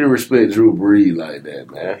 Longhorn. You don't disrespect Drew Brees like that,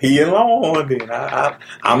 man. He in Longhorn. Then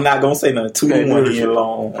I'm not gonna say nothing. 2-1. He in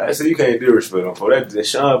Longhorn. I said you can't disrespect him for that.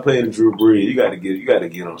 Sean Payton and Drew Brees. You got to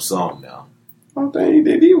get him something now. I don't think he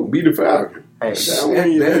did. He would beat the Falcons.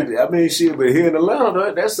 Hey, I mean, shit, but here in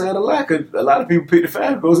Atlanta, that's sounding like a lot of people pick the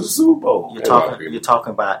Falcons goes to the Super Bowl. you're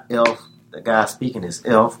talking about Elf. The guy speaking is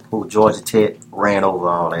Elf, who Georgia Tech ran over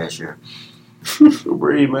all last year. Drew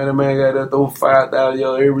Brees, man, that man got that throw 5,000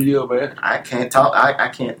 yards every year, man. I can't talk. I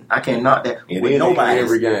can't knock that And with then nobody.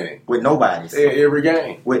 every game. With nobody's. Every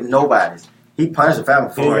game. With nobody's. He punched the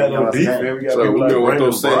Falcons He ain't for got it. no defense. We got So people we like know what Brandon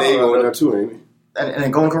those San Diego in Brown. there too, ain't he? And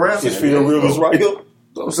then Golden Corral. Is Phil Rivers right here?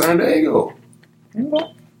 Go San Diego.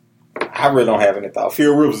 I really don't have any thought.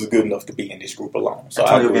 Phil Rivers is good enough to be in this group alone. So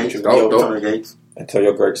I agree with you. Antonio Gates.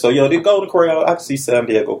 Antonio Gates. So, the Golden Corral, I can see San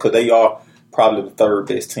Diego because they are probably the third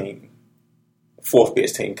best team, fourth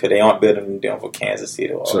best team because they aren't better than Denver, Kansas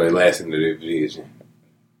City. So they last in the division.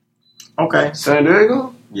 Okay. San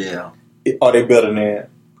Diego? Yeah. Are they better than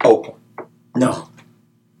Oakland? No.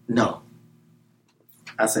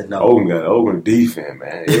 I said no. Oakland got Oakland defense,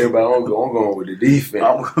 man. Everybody I'm going with the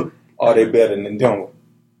defense. Are they better than Denver?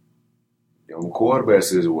 Them quarterback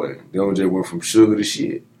situation. Denver just went from sugar to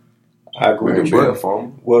shit. I agree With with the you. butt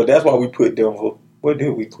phone. Well, that's why we put Denver. Where did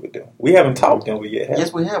we put Denver? We haven't talked Denver yet, have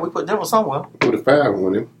Yes, we have. We put Denver somewhere. With the Falcons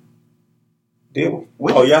with him. we? Did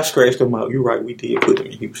we? Oh, y'all scratched them out. You're right. We did put them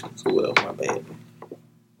in Houston. So, well, my bad.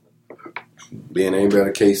 Then ain't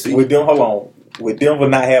better KC. With them, hold on. With Denver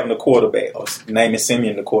not having a quarterback or naming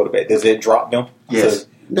Simeon the quarterback, does that drop them? Yes.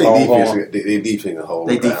 They defense a hold.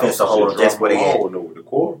 They defense a hold. That's what they had. With the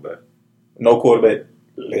quarterback. No quarterback.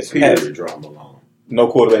 Let's have Period. it. Drop them along. No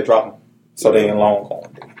quarterback dropping. So they in Longhorn.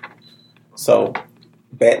 So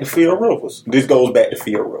back to Phil Rivers. This goes back to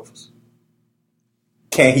Phil Rivers.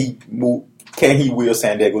 Can he will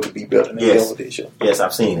San Diego to be better than Denver this year? Yes,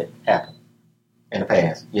 I've seen it happen in the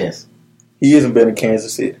past. Yes. He hasn't been in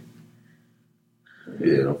Kansas City.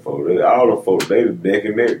 Yeah, them folks. All them folks, they the neck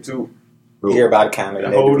and neck too. Everybody kind of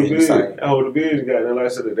That in whole that division. division. That whole division got that. Like I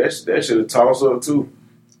said, that should have tossed up too.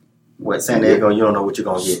 What, San Diego, you don't know what you're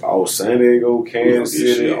going to get. Oh, San Diego, Kansas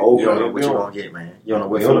City, You Oakland. don't know what you're going to get, man. You don't know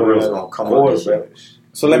what Phillip Rivers is going to come up this year.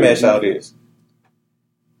 So let me ask y'all this.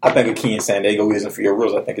 I think a key in San Diego isn't Phil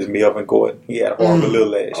Rivers. I think it's Melvin Gordon. He had a horrible little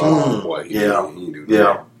last year. Oh boy, he didn't do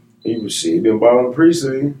that. He was shit. Been balling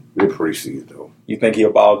preseason. The preseason though. You think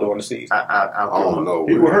he'll ball during the season? I don't know.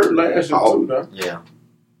 He was hurt last year too, though. Yeah.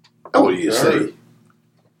 That's what you say.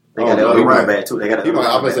 They got that other running back, too. They got He that might.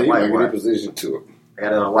 I other say he might white get in boy. position to it. They got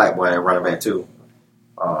that other white boy, that running back, too.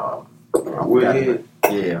 Woodhead.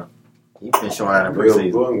 Yeah. He been showing out in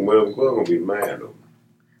Melvin preseason. Gordon gonna be mad though.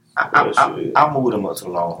 I moved him up to the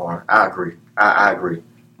Longhorn. I agree. I agree.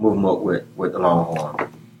 Move him up with the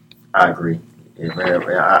Longhorn. I agree. Yeah,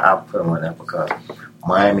 I put him on that because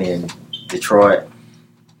Miami and Detroit,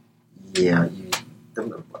 yeah,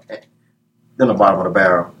 them the bottom of the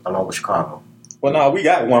barrel along with Chicago. Well, no, we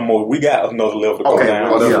got one more. We got another level to go Okay,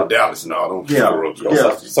 down. Oh, that's Yeah. what Dallas. No, don't.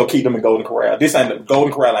 Yeah. So keep them in Golden Corral. This ain't the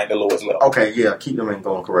Golden Corral ain't the lowest level. Okay, yeah, keep them in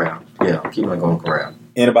Golden Corral. Yeah, keep them in Golden Corral.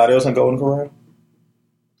 Anybody else in Golden Corral?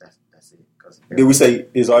 That's it. 'Cause Did we say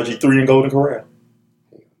is RG3 in Golden Corral?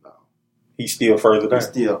 He's still further down. he's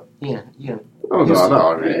still, yeah. Oh no,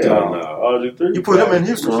 RG3. You put him in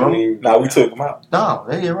Houston, right? Nah, we took him out. No,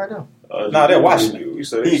 they're here right now. Nah, they're Washington. We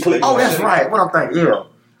said He clicked. Oh, that's right. What I'm thinking, yeah.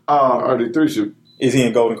 RG3 should. Is he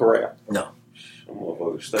in Golden Corral?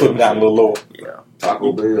 Put Put him down a little lower. Yeah.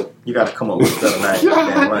 Taco Bell. You got to come up with a better name.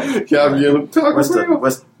 Damn right. Y'all be able to talk What's the about.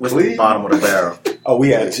 what's the bottom of the barrel? Oh, we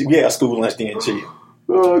had school lunch then chill.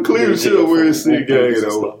 Cleveland should win C game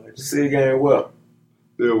though. See game well.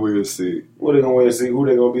 They'll win C. What they gonna win? See who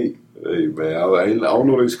they gonna beat? Hey man, I don't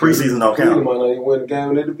know this Preseason don't Cleveland count. might not even win the game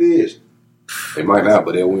in the division. They might not,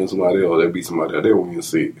 but they'll win somebody else. They'll beat somebody else. They'll win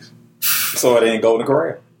 6. So it ain't Golden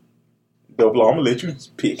Corral. Double, I'm gonna let you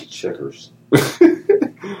pick it. Checkers.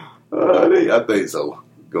 I think so.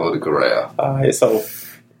 Go to Corral. All right, so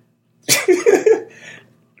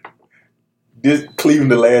this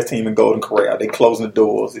Cleveland, the last team in Golden Corral. They closing the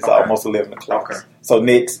doors. It's Okay. almost 11 o'clock. Okay. So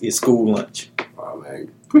next is school lunch. Oh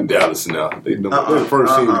man, put Dallas in there. They're the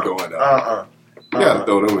first team to go in there. You gotta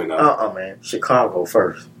throw them in there. Man. Chicago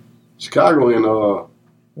first. Chicago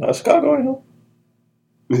and Chicago ain't no.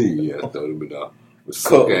 yeah, throw them in there.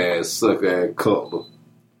 Suck ass Cutler.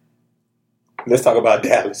 Let's talk about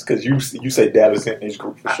Dallas because you say Dallas in this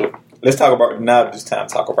group for sure. Let's talk about now. This time,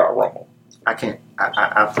 talk about Romo. I can't.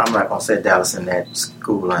 I'm not gonna set Dallas in that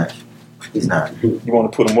school lunch. He's not. You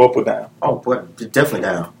want to put him up or down? Oh, but definitely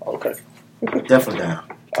down. Okay. Definitely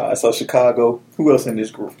down. So Chicago. Who else in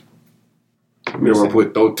this group? You want to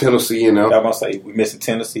put throw Tennessee in there? I'm gonna say we missing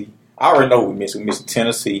Tennessee. I already know we missing. We missing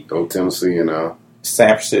Tennessee, Throw Tennessee in there. San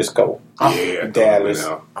Francisco, Yeah, Dallas,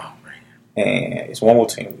 throw them and it's one more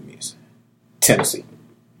team we miss. Tennessee,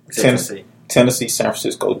 Tennessee. Tennessee, San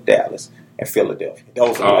Francisco, Dallas, and Philadelphia.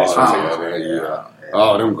 Those are the last Oh, three. yeah.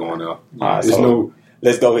 Oh, them going there. Alright, There's so no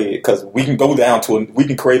let's go ahead because we can go down to we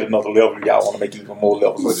can create another level. Y'all want to make even more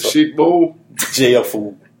levels? what, the So, shit bowl. jail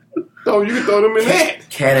food. Oh, you can throw them in that.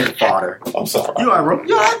 Cannon fodder. I'm sorry. You all right, bro?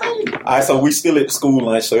 You all right, man? All right, so we still at school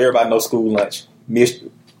lunch, so everybody knows school lunch.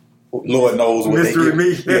 Lord knows what Mystery they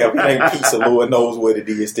meat. Yeah, we ain't pizza. Lord knows what it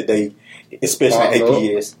is today, especially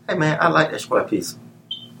APS. Hey, man, I like that square pizza.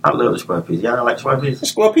 I love the square pizza. Y'all like square pizza?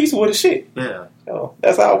 Square pizza with the shit. Yeah. So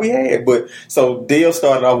that's all we had. But so Dale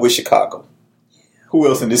started off with Chicago. Who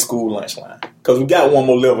else in this school lunch line? Because we got one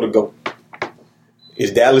more level to go.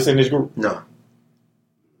 Is Dallas in this group? No.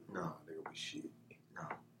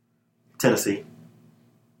 Tennessee.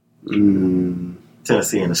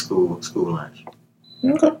 Tennessee in the school lunch.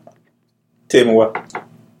 Okay. Tell me what.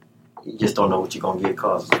 You just don't know what you're gonna get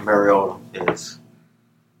because Mariota is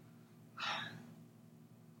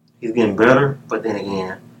he's getting better, but then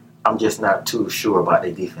again, I'm just not too sure about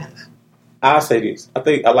their defense. I'll say this. I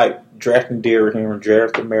think I like drafting Derrick Henry,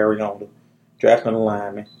 drafting Mariota, drafting a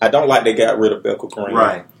lineman. I don't like they got rid of Beckel Green.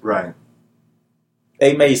 Right.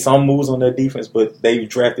 They made some moves on their defense, but they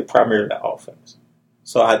drafted primarily the offense.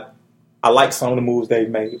 So I like some of the moves they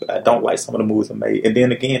made, but I don't like some of the moves they made. And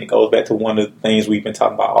then again, it goes back to one of the things we've been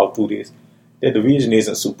talking about all through this. Their division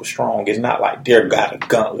isn't super strong. It's not like they've got a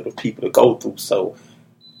gauntlet of people to go through. So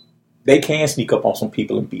they can sneak up on some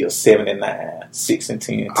people and be a 7-9, 6-10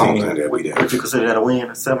 team. I don't think they'll be that. Would you consider that a win?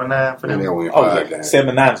 7-9 for And them? they'll win Oh, 5 yeah. games.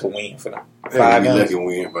 7-9 is a win for them. They'll 5 be games. lucky to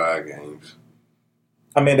win 5 games.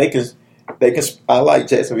 I mean, they can. I like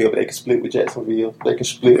Jacksonville, but they can split with Jacksonville. They can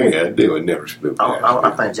split. With, They would never split. I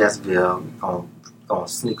think Jacksonville gonna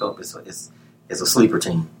sneak up. It's a sleeper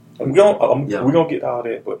team. we're gonna get all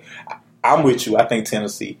that, but I'm with you. I think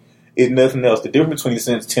Tennessee is nothing else. The difference between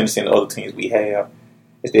Tennessee and the other teams we have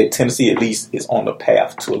is that Tennessee at least is on the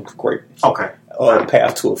path to a greatness. Okay. Or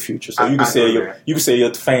path to a future. So you can say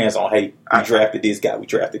your fans on, hey, we drafted this guy, we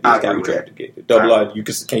drafted this guy, we drafted this. Double R,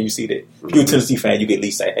 can you see that? If you're a Tennessee fan, you can at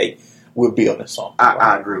least say, hey, we're building something.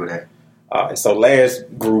 I agree with that. All right, so last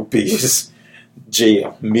group is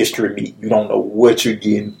jail, mystery meat. You don't know what you're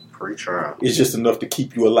getting. Pre-trial. It's just enough to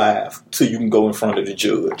keep you alive till you can go in front of the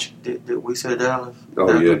judge. Did we say Dallas?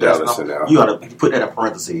 Oh, yeah, Dallas in there. You gotta put that in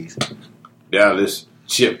parentheses. Dallas,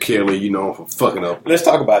 Chip Kelly, you know, for fucking up. Let's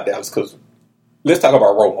talk about Dallas because let's talk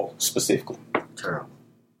about Romo specifically. Terrible.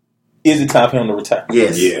 Is it time for him to retire?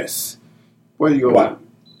 Yes. Where you going? Why?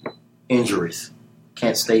 Injuries.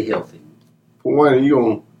 Can't stay healthy. For one,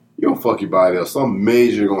 you gonna fuck your body up. Something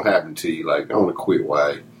major gonna happen to you. Like, don't quit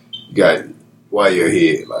while you're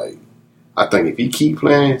ahead. Like, I think if he keep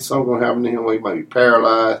playing, something gonna happen to him. He might be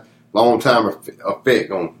paralyzed. Long time effect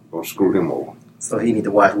gonna screw him over. So he need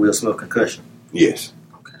to watch Will Smith concussion. Yes.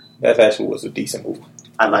 That actually was a decent move.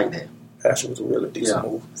 I like that. Actually was a really decent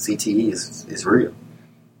move. CTE is real.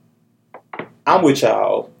 I'm with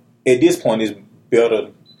y'all. At this point, it's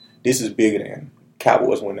better. This is bigger than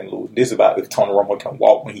Cowboys winning and losing. This is about if Tony Romo can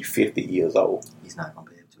walk when he's 50 years old. He's not gonna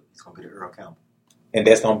be able to. He's gonna be the Earl Campbell. And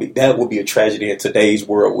that would be a tragedy in today's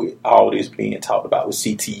world with all this being talked about with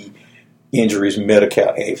CTE, injuries,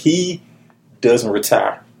 Medicare. And if he doesn't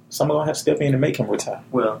retire, someone gonna have to step in and make him retire.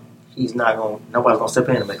 Well, he's not gonna. Nobody's gonna step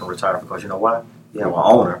in and make him retire because you know why? You have an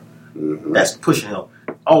owner that's pushing him.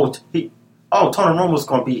 Tony Romo's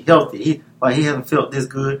gonna be healthy. He hasn't felt this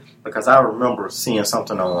good because I remember seeing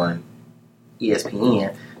something on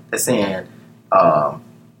ESPN that's saying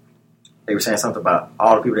they were saying something about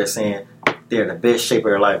all the people that's saying they're in the best shape of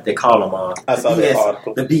their life. They call them I saw that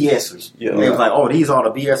article. the BSers. Yeah. And they was like, these are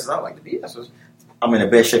the BSers. I'm like, the BSers? I'm in the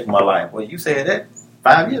best shape of my life. Well, you said that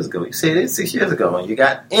 5 years ago. You said it 6 years ago, and you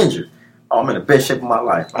got injured. I'm in the best shape of my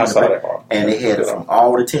life. I saw that article. And they had it from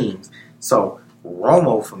all the teams. So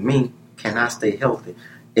Romo, for me, cannot stay healthy.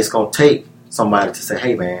 It's going to take somebody to say,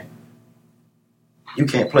 hey, man, you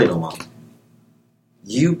can't play no more.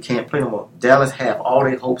 You can't play no more. Dallas have all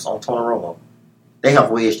their hopes on Tony Romo. They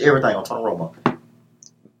have waged everything on Tony Romo.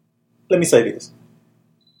 Let me say this.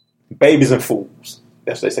 Babies and fools.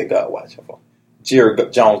 That's what they say God watch for. Jerry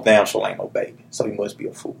Jones damn sure ain't no baby, so he must be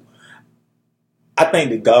a fool. I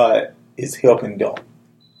think that God is helping them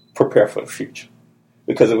prepare for the future.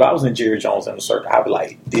 Because if I was in Jerry Jones' inner circle, I'd be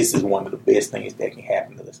like, this is one of the best things that can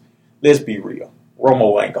happen to us. Let's be real.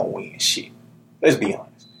 Romo ain't going to win shit. Let's be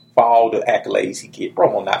honest. For all the accolades he get,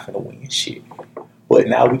 Romo not finna win shit. But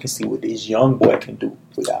now we can see what this young boy can do.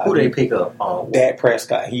 Who they pick up? Dak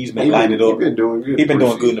Prescott. He's been lining it up. He's been doing good. He's been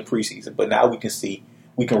doing good in the preseason. But now we can see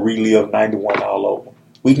we can relive 91 all over.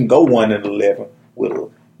 We can go 1-11 with a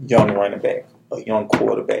young running back, a young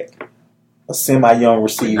quarterback, a semi-young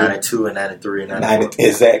receiver. 92 and 93 and 94.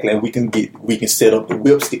 Exactly. And we can set up the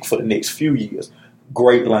whipstick for the next few years.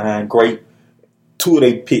 Great line, great. 2 of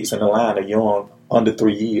their picks in the line are young, under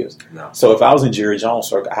 3 years. No. So if I was in Jerry Jones'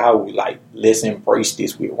 circle, I would let's embrace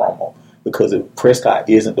this with Romo. Because if Prescott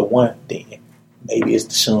isn't the one, then maybe it's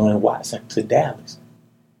Deshaun Watson to Dallas.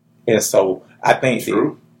 And so I think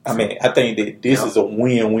that this is a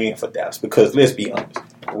win-win for Dallas. Because let's be honest,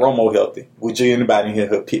 Romo healthy. Would you anybody in here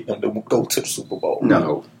have picked them to go to the Super Bowl?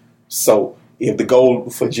 No. So if the goal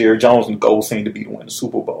for Jerry Jones and the goal seemed to be to win the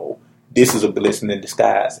Super Bowl, this is a blessing in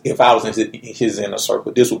disguise. If I was in his inner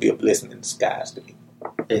circle, this would be a blessing in disguise to me.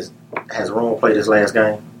 Has Romo played his last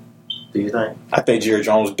game? Do you think? I think Jerry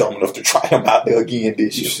Jones is dumb enough to try him out there again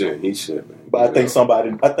this year. He should, man. But I think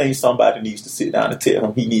somebody needs to sit down and tell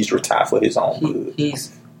him he needs to retire for his own good.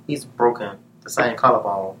 He's broken the same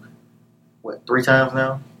collarbone 3 times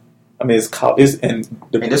now? I mean, and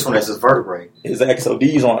this one is his vertebrae. Exactly. So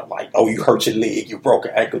these aren't like, oh, you hurt your leg, you broke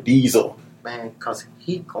your ankle. These are because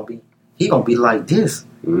he gonna be like this.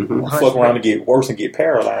 Mm-hmm. Fuck around and get worse and get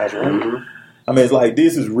paralyzed. Right? Mm-hmm. I mean, it's like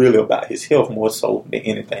this is really about his health more so than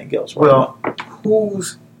anything else. Right well, now.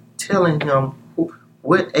 Who's telling him?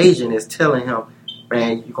 What agent is telling him,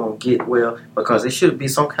 man, you're gonna get well? Because there should be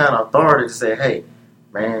some kind of authority to say, hey,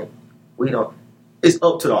 man, we don't. It's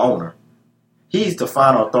up to the owner. He's the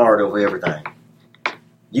final authority over everything.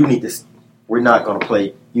 You need to. We're not gonna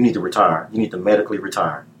play. You need to retire. You need to medically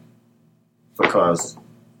retire because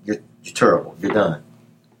you're terrible. You're done.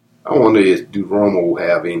 I wonder if do Romo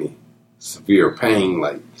have any severe pain?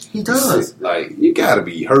 Like he does. Like you got to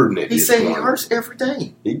be hurting at He this said point. he hurts every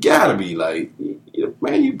day. You got to be like,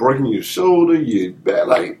 man, you breaking your shoulder, you back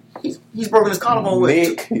like he's broken his collarbone.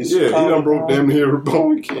 Neck, he done broke damn near every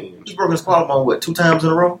bone he can. He's broken his collarbone 2 times in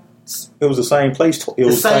a row. It was the same place. It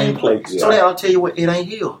was the same place. So that ought to tell you what it ain't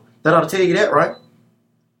healed. That ought to tell you that, right?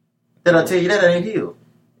 That ought to tell you that it ain't healed.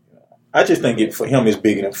 I just think for him it's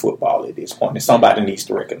bigger than football at this point, and somebody needs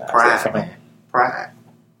to recognize that. Pride, man.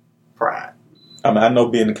 Pride. I mean, I know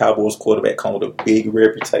being the Cowboys quarterback comes with a big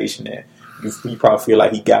reputation, and you probably feel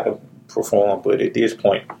like he got to perform, but at this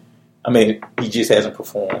point, I mean, he just hasn't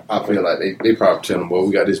performed. I feel like they probably tell him, "Boy,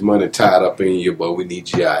 we got this money tied up in you, but we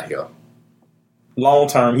need you out here." Long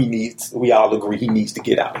term, we all agree he needs to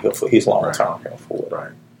get out of here for his long term health for it.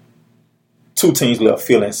 Right. 2 teams left,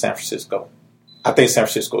 Philly and San Francisco. I think San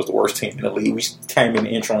Francisco is the worst team in the league. We came in the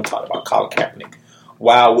intro and talked about Colin Kaepernick.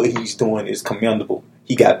 While what he's doing is commendable,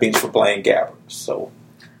 he got benched for Blaine Gabbert. So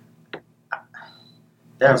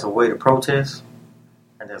there's a way to protest,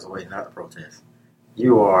 and there's a way not to protest.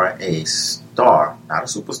 You are a star, not a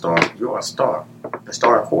superstar. You are a star, the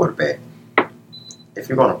starting quarterback. If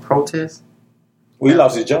you're going to protest, he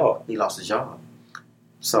lost his job. He lost his job.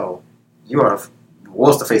 So you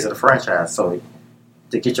was the face of the franchise. So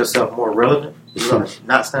to get yourself more relevant, you're going to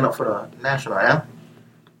not stand up for the national anthem.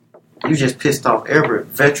 You just pissed off every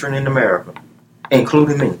veteran in America,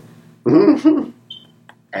 including me. Mm-hmm.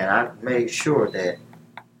 And I made sure that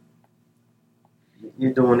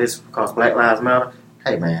you're doing this because Black Lives Matter.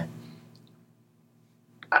 Hey, man,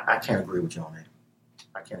 I can't agree with you on that.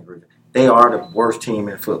 I can't agree with you. They are the worst team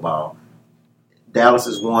in football. Dallas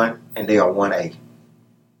is 1, and they are 1A.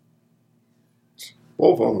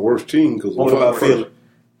 Both of them the worst team because What about Philly?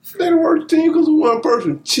 They're the worst team because of one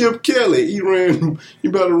person, Chip Kelly. He ran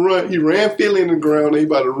Philly in the ground. He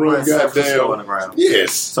about to run San Francisco goddamn in the ground.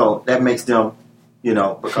 Yes. So that makes them,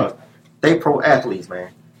 because they pro athletes, man.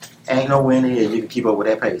 Ain't nowhere in here you can keep up with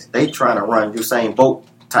that pace. They trying to run Usain Bolt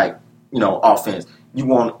type, offense. You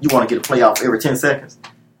want to get a playoff every 10 seconds.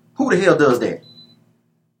 Who the hell does that?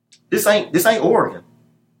 This ain't Oregon.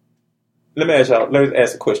 Let me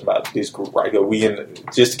ask a question about this group right here.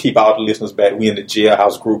 Just to keep all the listeners back, we in the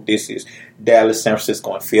jailhouse group. This is Dallas, San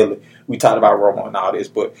Francisco, and Philly. We talked about Romo and all this,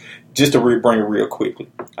 but just to bring it real quickly,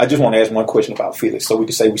 I just want to ask one question about Philly so we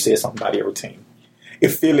can say we said something about every team.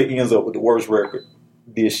 If Philly ends up with the worst record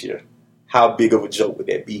this year, how big of a joke would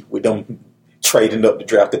that be with them trading up to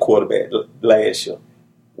draft the quarterback last year,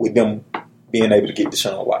 with them being able to get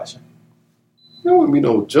Deshaun Watson? That wouldn't be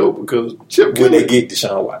no joke because Chip Kelly. Would they get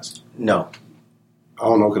Deshaun Watson? No. I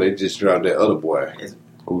don't know because they just dropped that other boy.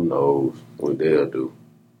 Who knows what they'll do?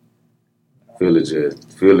 Philly,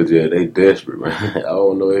 they desperate, man. I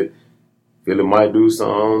don't know. Philly might do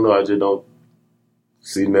something. I don't know. I just don't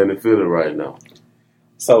see nothing in Philly right now.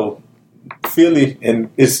 So Philly,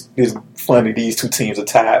 and it's funny, these two teams are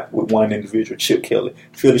tied with one individual, Chip Kelly.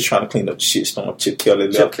 Philly's trying to clean up the shitstorm. Chip Kelly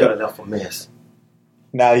left a mess.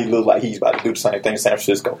 Now he looks like he's about to do the same thing in San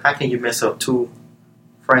Francisco. How can you mess up two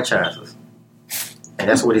franchises? And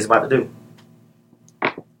that's what he's about to do.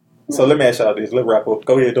 So let me ask y'all this. Let's wrap up.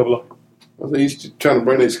 Go ahead, Double O. I think he's trying to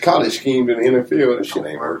bring this college scheme to the NFL. That shit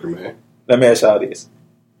ain't working, man. Let me ask y'all this.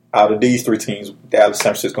 Out of these three teams, Dallas,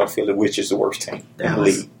 San Francisco, and Philly, which is the worst team in the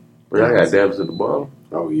league? Well, I got Dallas at the bottom.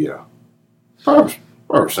 Oh, yeah. Probably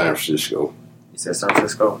San Francisco. You said San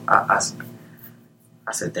Francisco? I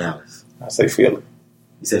said Dallas. I say Philly.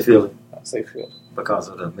 You said Philly? I say Philly. Because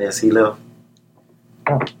of the mess he left?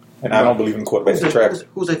 And I don't believe in quarterbacks they drafted.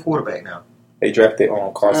 Who's their quarterback now? They drafted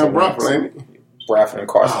on Carson Sam Bradford, ain't it? Bradford and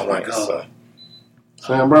Carson Oh, my Wentz. God. So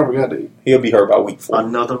Sam Bradford got the... he'll be hurt by week 4.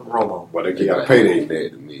 Another Romo. But they got to pay their...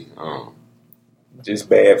 Bad to me. Just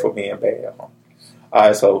bad for being bad. All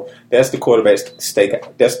right, so that's the quarterback that's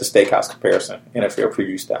the steakhouse comparison, NFL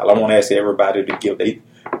preview style. I want to ask everybody to give a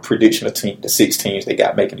prediction of the 6 teams they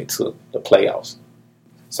got making it to the playoffs.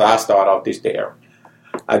 So I start off this there.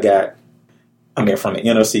 From the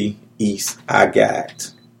NFC East, I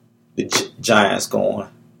got the Giants going.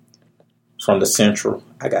 From the Central,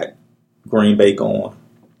 I got Green Bay going.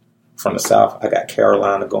 From the South, I got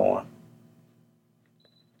Carolina going.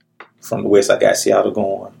 From the West, I got Seattle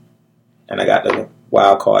going. And I got the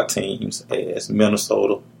wild card teams as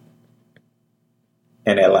Minnesota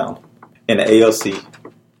and Atlanta. In the ALC,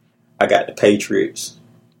 I got the Patriots,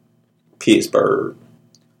 Pittsburgh,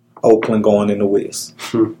 Oakland going in the West.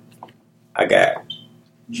 I got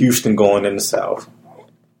Houston going in the South.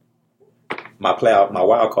 My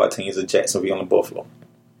wild card teams are Jacksonville and Buffalo.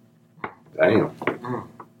 Damn.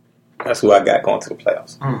 That's who I got going to the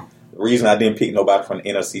playoffs. The reason I didn't pick nobody from the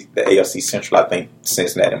AFC Central, I think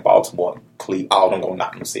Cincinnati and Baltimore and Cleveland, all of them going to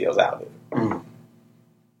knock themselves out of it.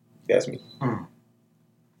 That's me.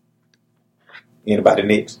 Anybody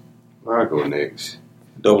next? I'll go next.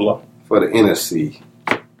 Double O. For the NFC,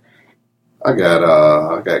 I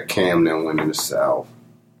got Cam now winning the South.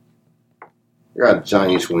 I got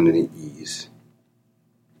Giants winning the East.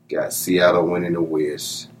 Got Seattle winning the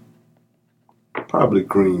West. Probably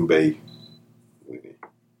Green Bay winning.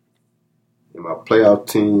 And my playoff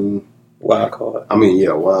team, Wild card.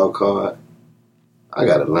 wild card. I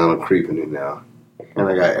got Atlanta creeping in now. And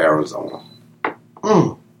I got Arizona.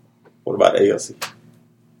 What about the ALC?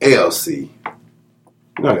 ALC.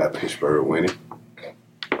 I got Pittsburgh winning.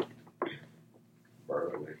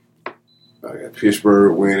 I got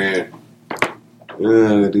Pittsburgh winning.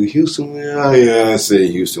 Do Houston win? Oh, yeah, I say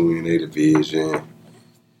Houston win their division.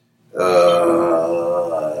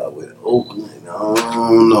 With Oakland, I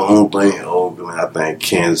don't think Oakland. I think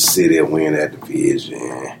Kansas City will win that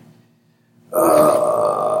division.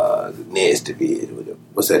 The next division, with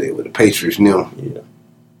the Patriots now? Yeah.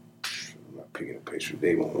 I'm not picking the Patriots.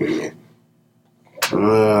 They won't win.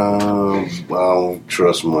 I don't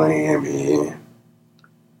trust Miami.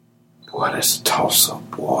 Boy, that's a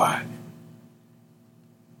toss-up, boy.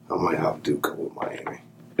 I might have to go with Miami.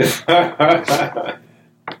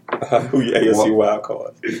 Who your AFC wild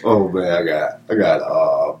card? Oh man, I got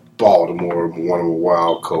Baltimore, one of the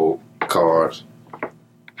wild cards,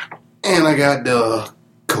 and I got the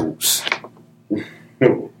Colts.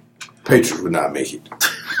 Patriots would not make it.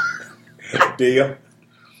 Deal.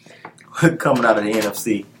 Coming out of the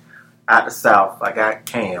NFC, out the South, I got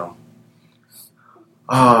Cam.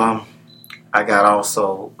 I got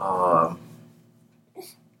also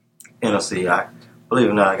NFC. Believe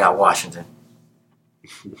it or not, I got Washington.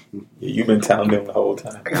 You've been telling them the whole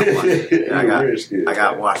time. I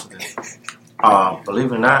got Washington.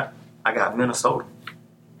 Believe it or not, I got Minnesota.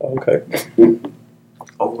 Okay.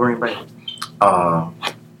 Over Green Bay.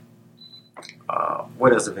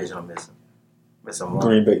 What else division I'm missing? Missing one.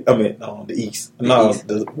 Green Bay. The East.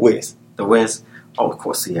 The West. The West. Oh, of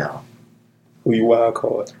course, Seattle. Who your wild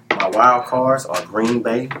card? My wild cards are Green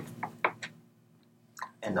Bay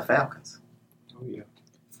and the Falcons. Oh yeah.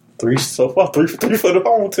 3 so far. 3 for the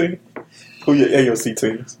home team. Who your AFC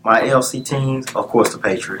teams? My AFC teams, of course, the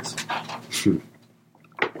Patriots.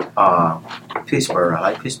 Pittsburgh. I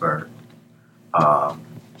like Pittsburgh.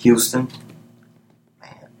 Houston.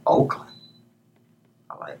 Man, Oakland.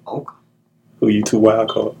 I like Oakland. Who your 2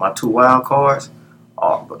 wild cards? My 2 wild cards,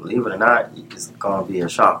 believe it or not, it's going to be a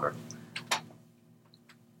shocker.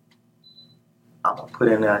 I'm going to put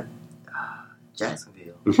in that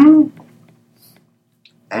Jacksonville.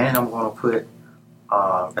 And I'm going to put,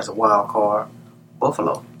 as a wild card,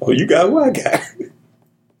 Buffalo. Oh, you got what I got.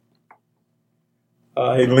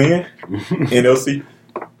 Hey, Lynn. NLC.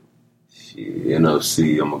 Shit,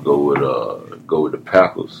 NFC. I'm gonna go with the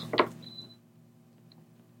Packers.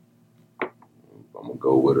 I'm gonna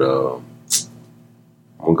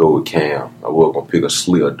go with Cam. I was gonna pick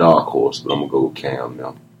a dark horse, but I'm gonna go with Cam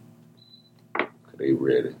now. They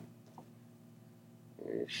ready.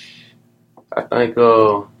 I think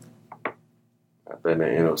the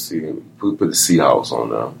NFC put the Seahawks on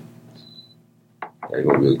there. They're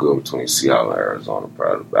gonna be a good between Seattle and Arizona.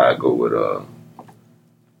 Probably I go with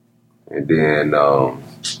and then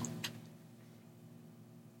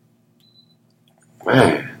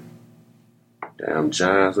man, damn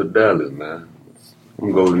Giants or Dallas, man.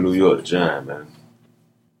 I'm gonna go with New York Giants, man.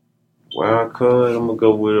 Wild card, I'm gonna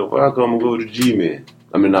go with the G-Men.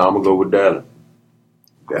 I'm gonna go with Dallas.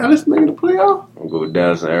 Dallas making the playoff? I'm gonna go with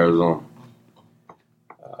Dallas and Arizona.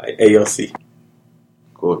 ALC.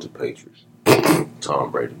 Go with the Patriots.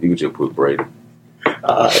 Tom Brady. You can just put Brady.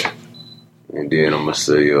 Alright. And then I'm gonna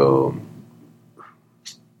say,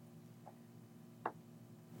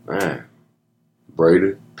 man,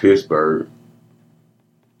 Brady, Pittsburgh.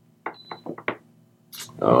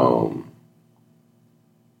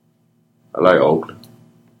 I like Oakland.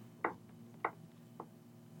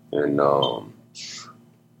 And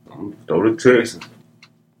throw the Texans.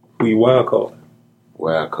 Who you wild card?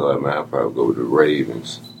 Wild card, man. I'll probably go with the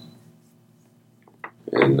Ravens.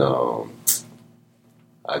 And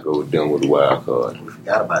I go with them with the wild card. We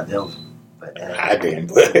forgot about them. But I didn't.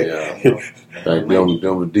 But Yeah. Like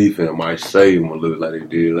them with defense might save them a little like they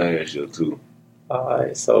did last year too.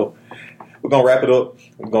 Alright, so we're gonna wrap it up.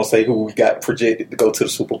 We're gonna say who we got projected to go to the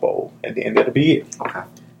Super Bowl, and then that'll be it. Okay.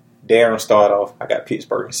 Darren start off. I got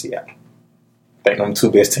Pittsburgh and Seattle. I think I'm the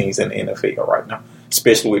two best teams in the NFL right now,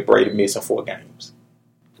 especially with Brady missing 4 games.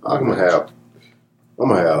 I'm gonna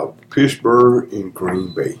have Pittsburgh and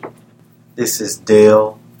Green Bay. This is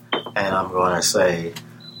Dale, and I'm going to say,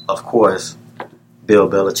 of course, Bill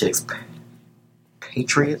Belichick's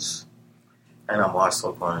Patriots, and I'm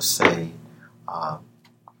also going to say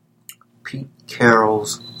Pete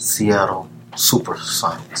Carroll's Seattle Super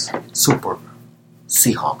Seahawks.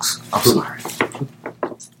 I'm sorry.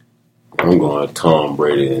 I'm going to Tom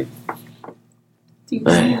Brady.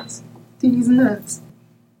 These nuts.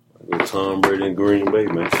 I go Tom Brady and Green Bay,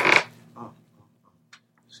 man.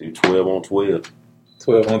 See 12 on 12.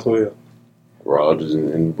 12 on 12. Rodgers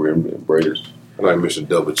and Brady. I like Mr.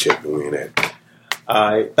 Double Check to win that.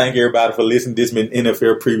 Alright, thank you everybody for listening. This has been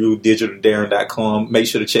NFL Preview, digitaldarren.com. Make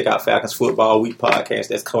sure to check out Falcons Football Week podcast.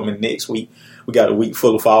 That's coming next week. We got a week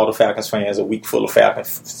full of, for all the Falcons fans, a week full of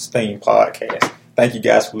Falcons themed podcast. Thank you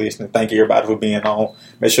guys for listening. Thank you everybody for being on.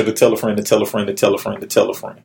 Make sure to tell a friend to tell a friend to tell a friend to tell a friend.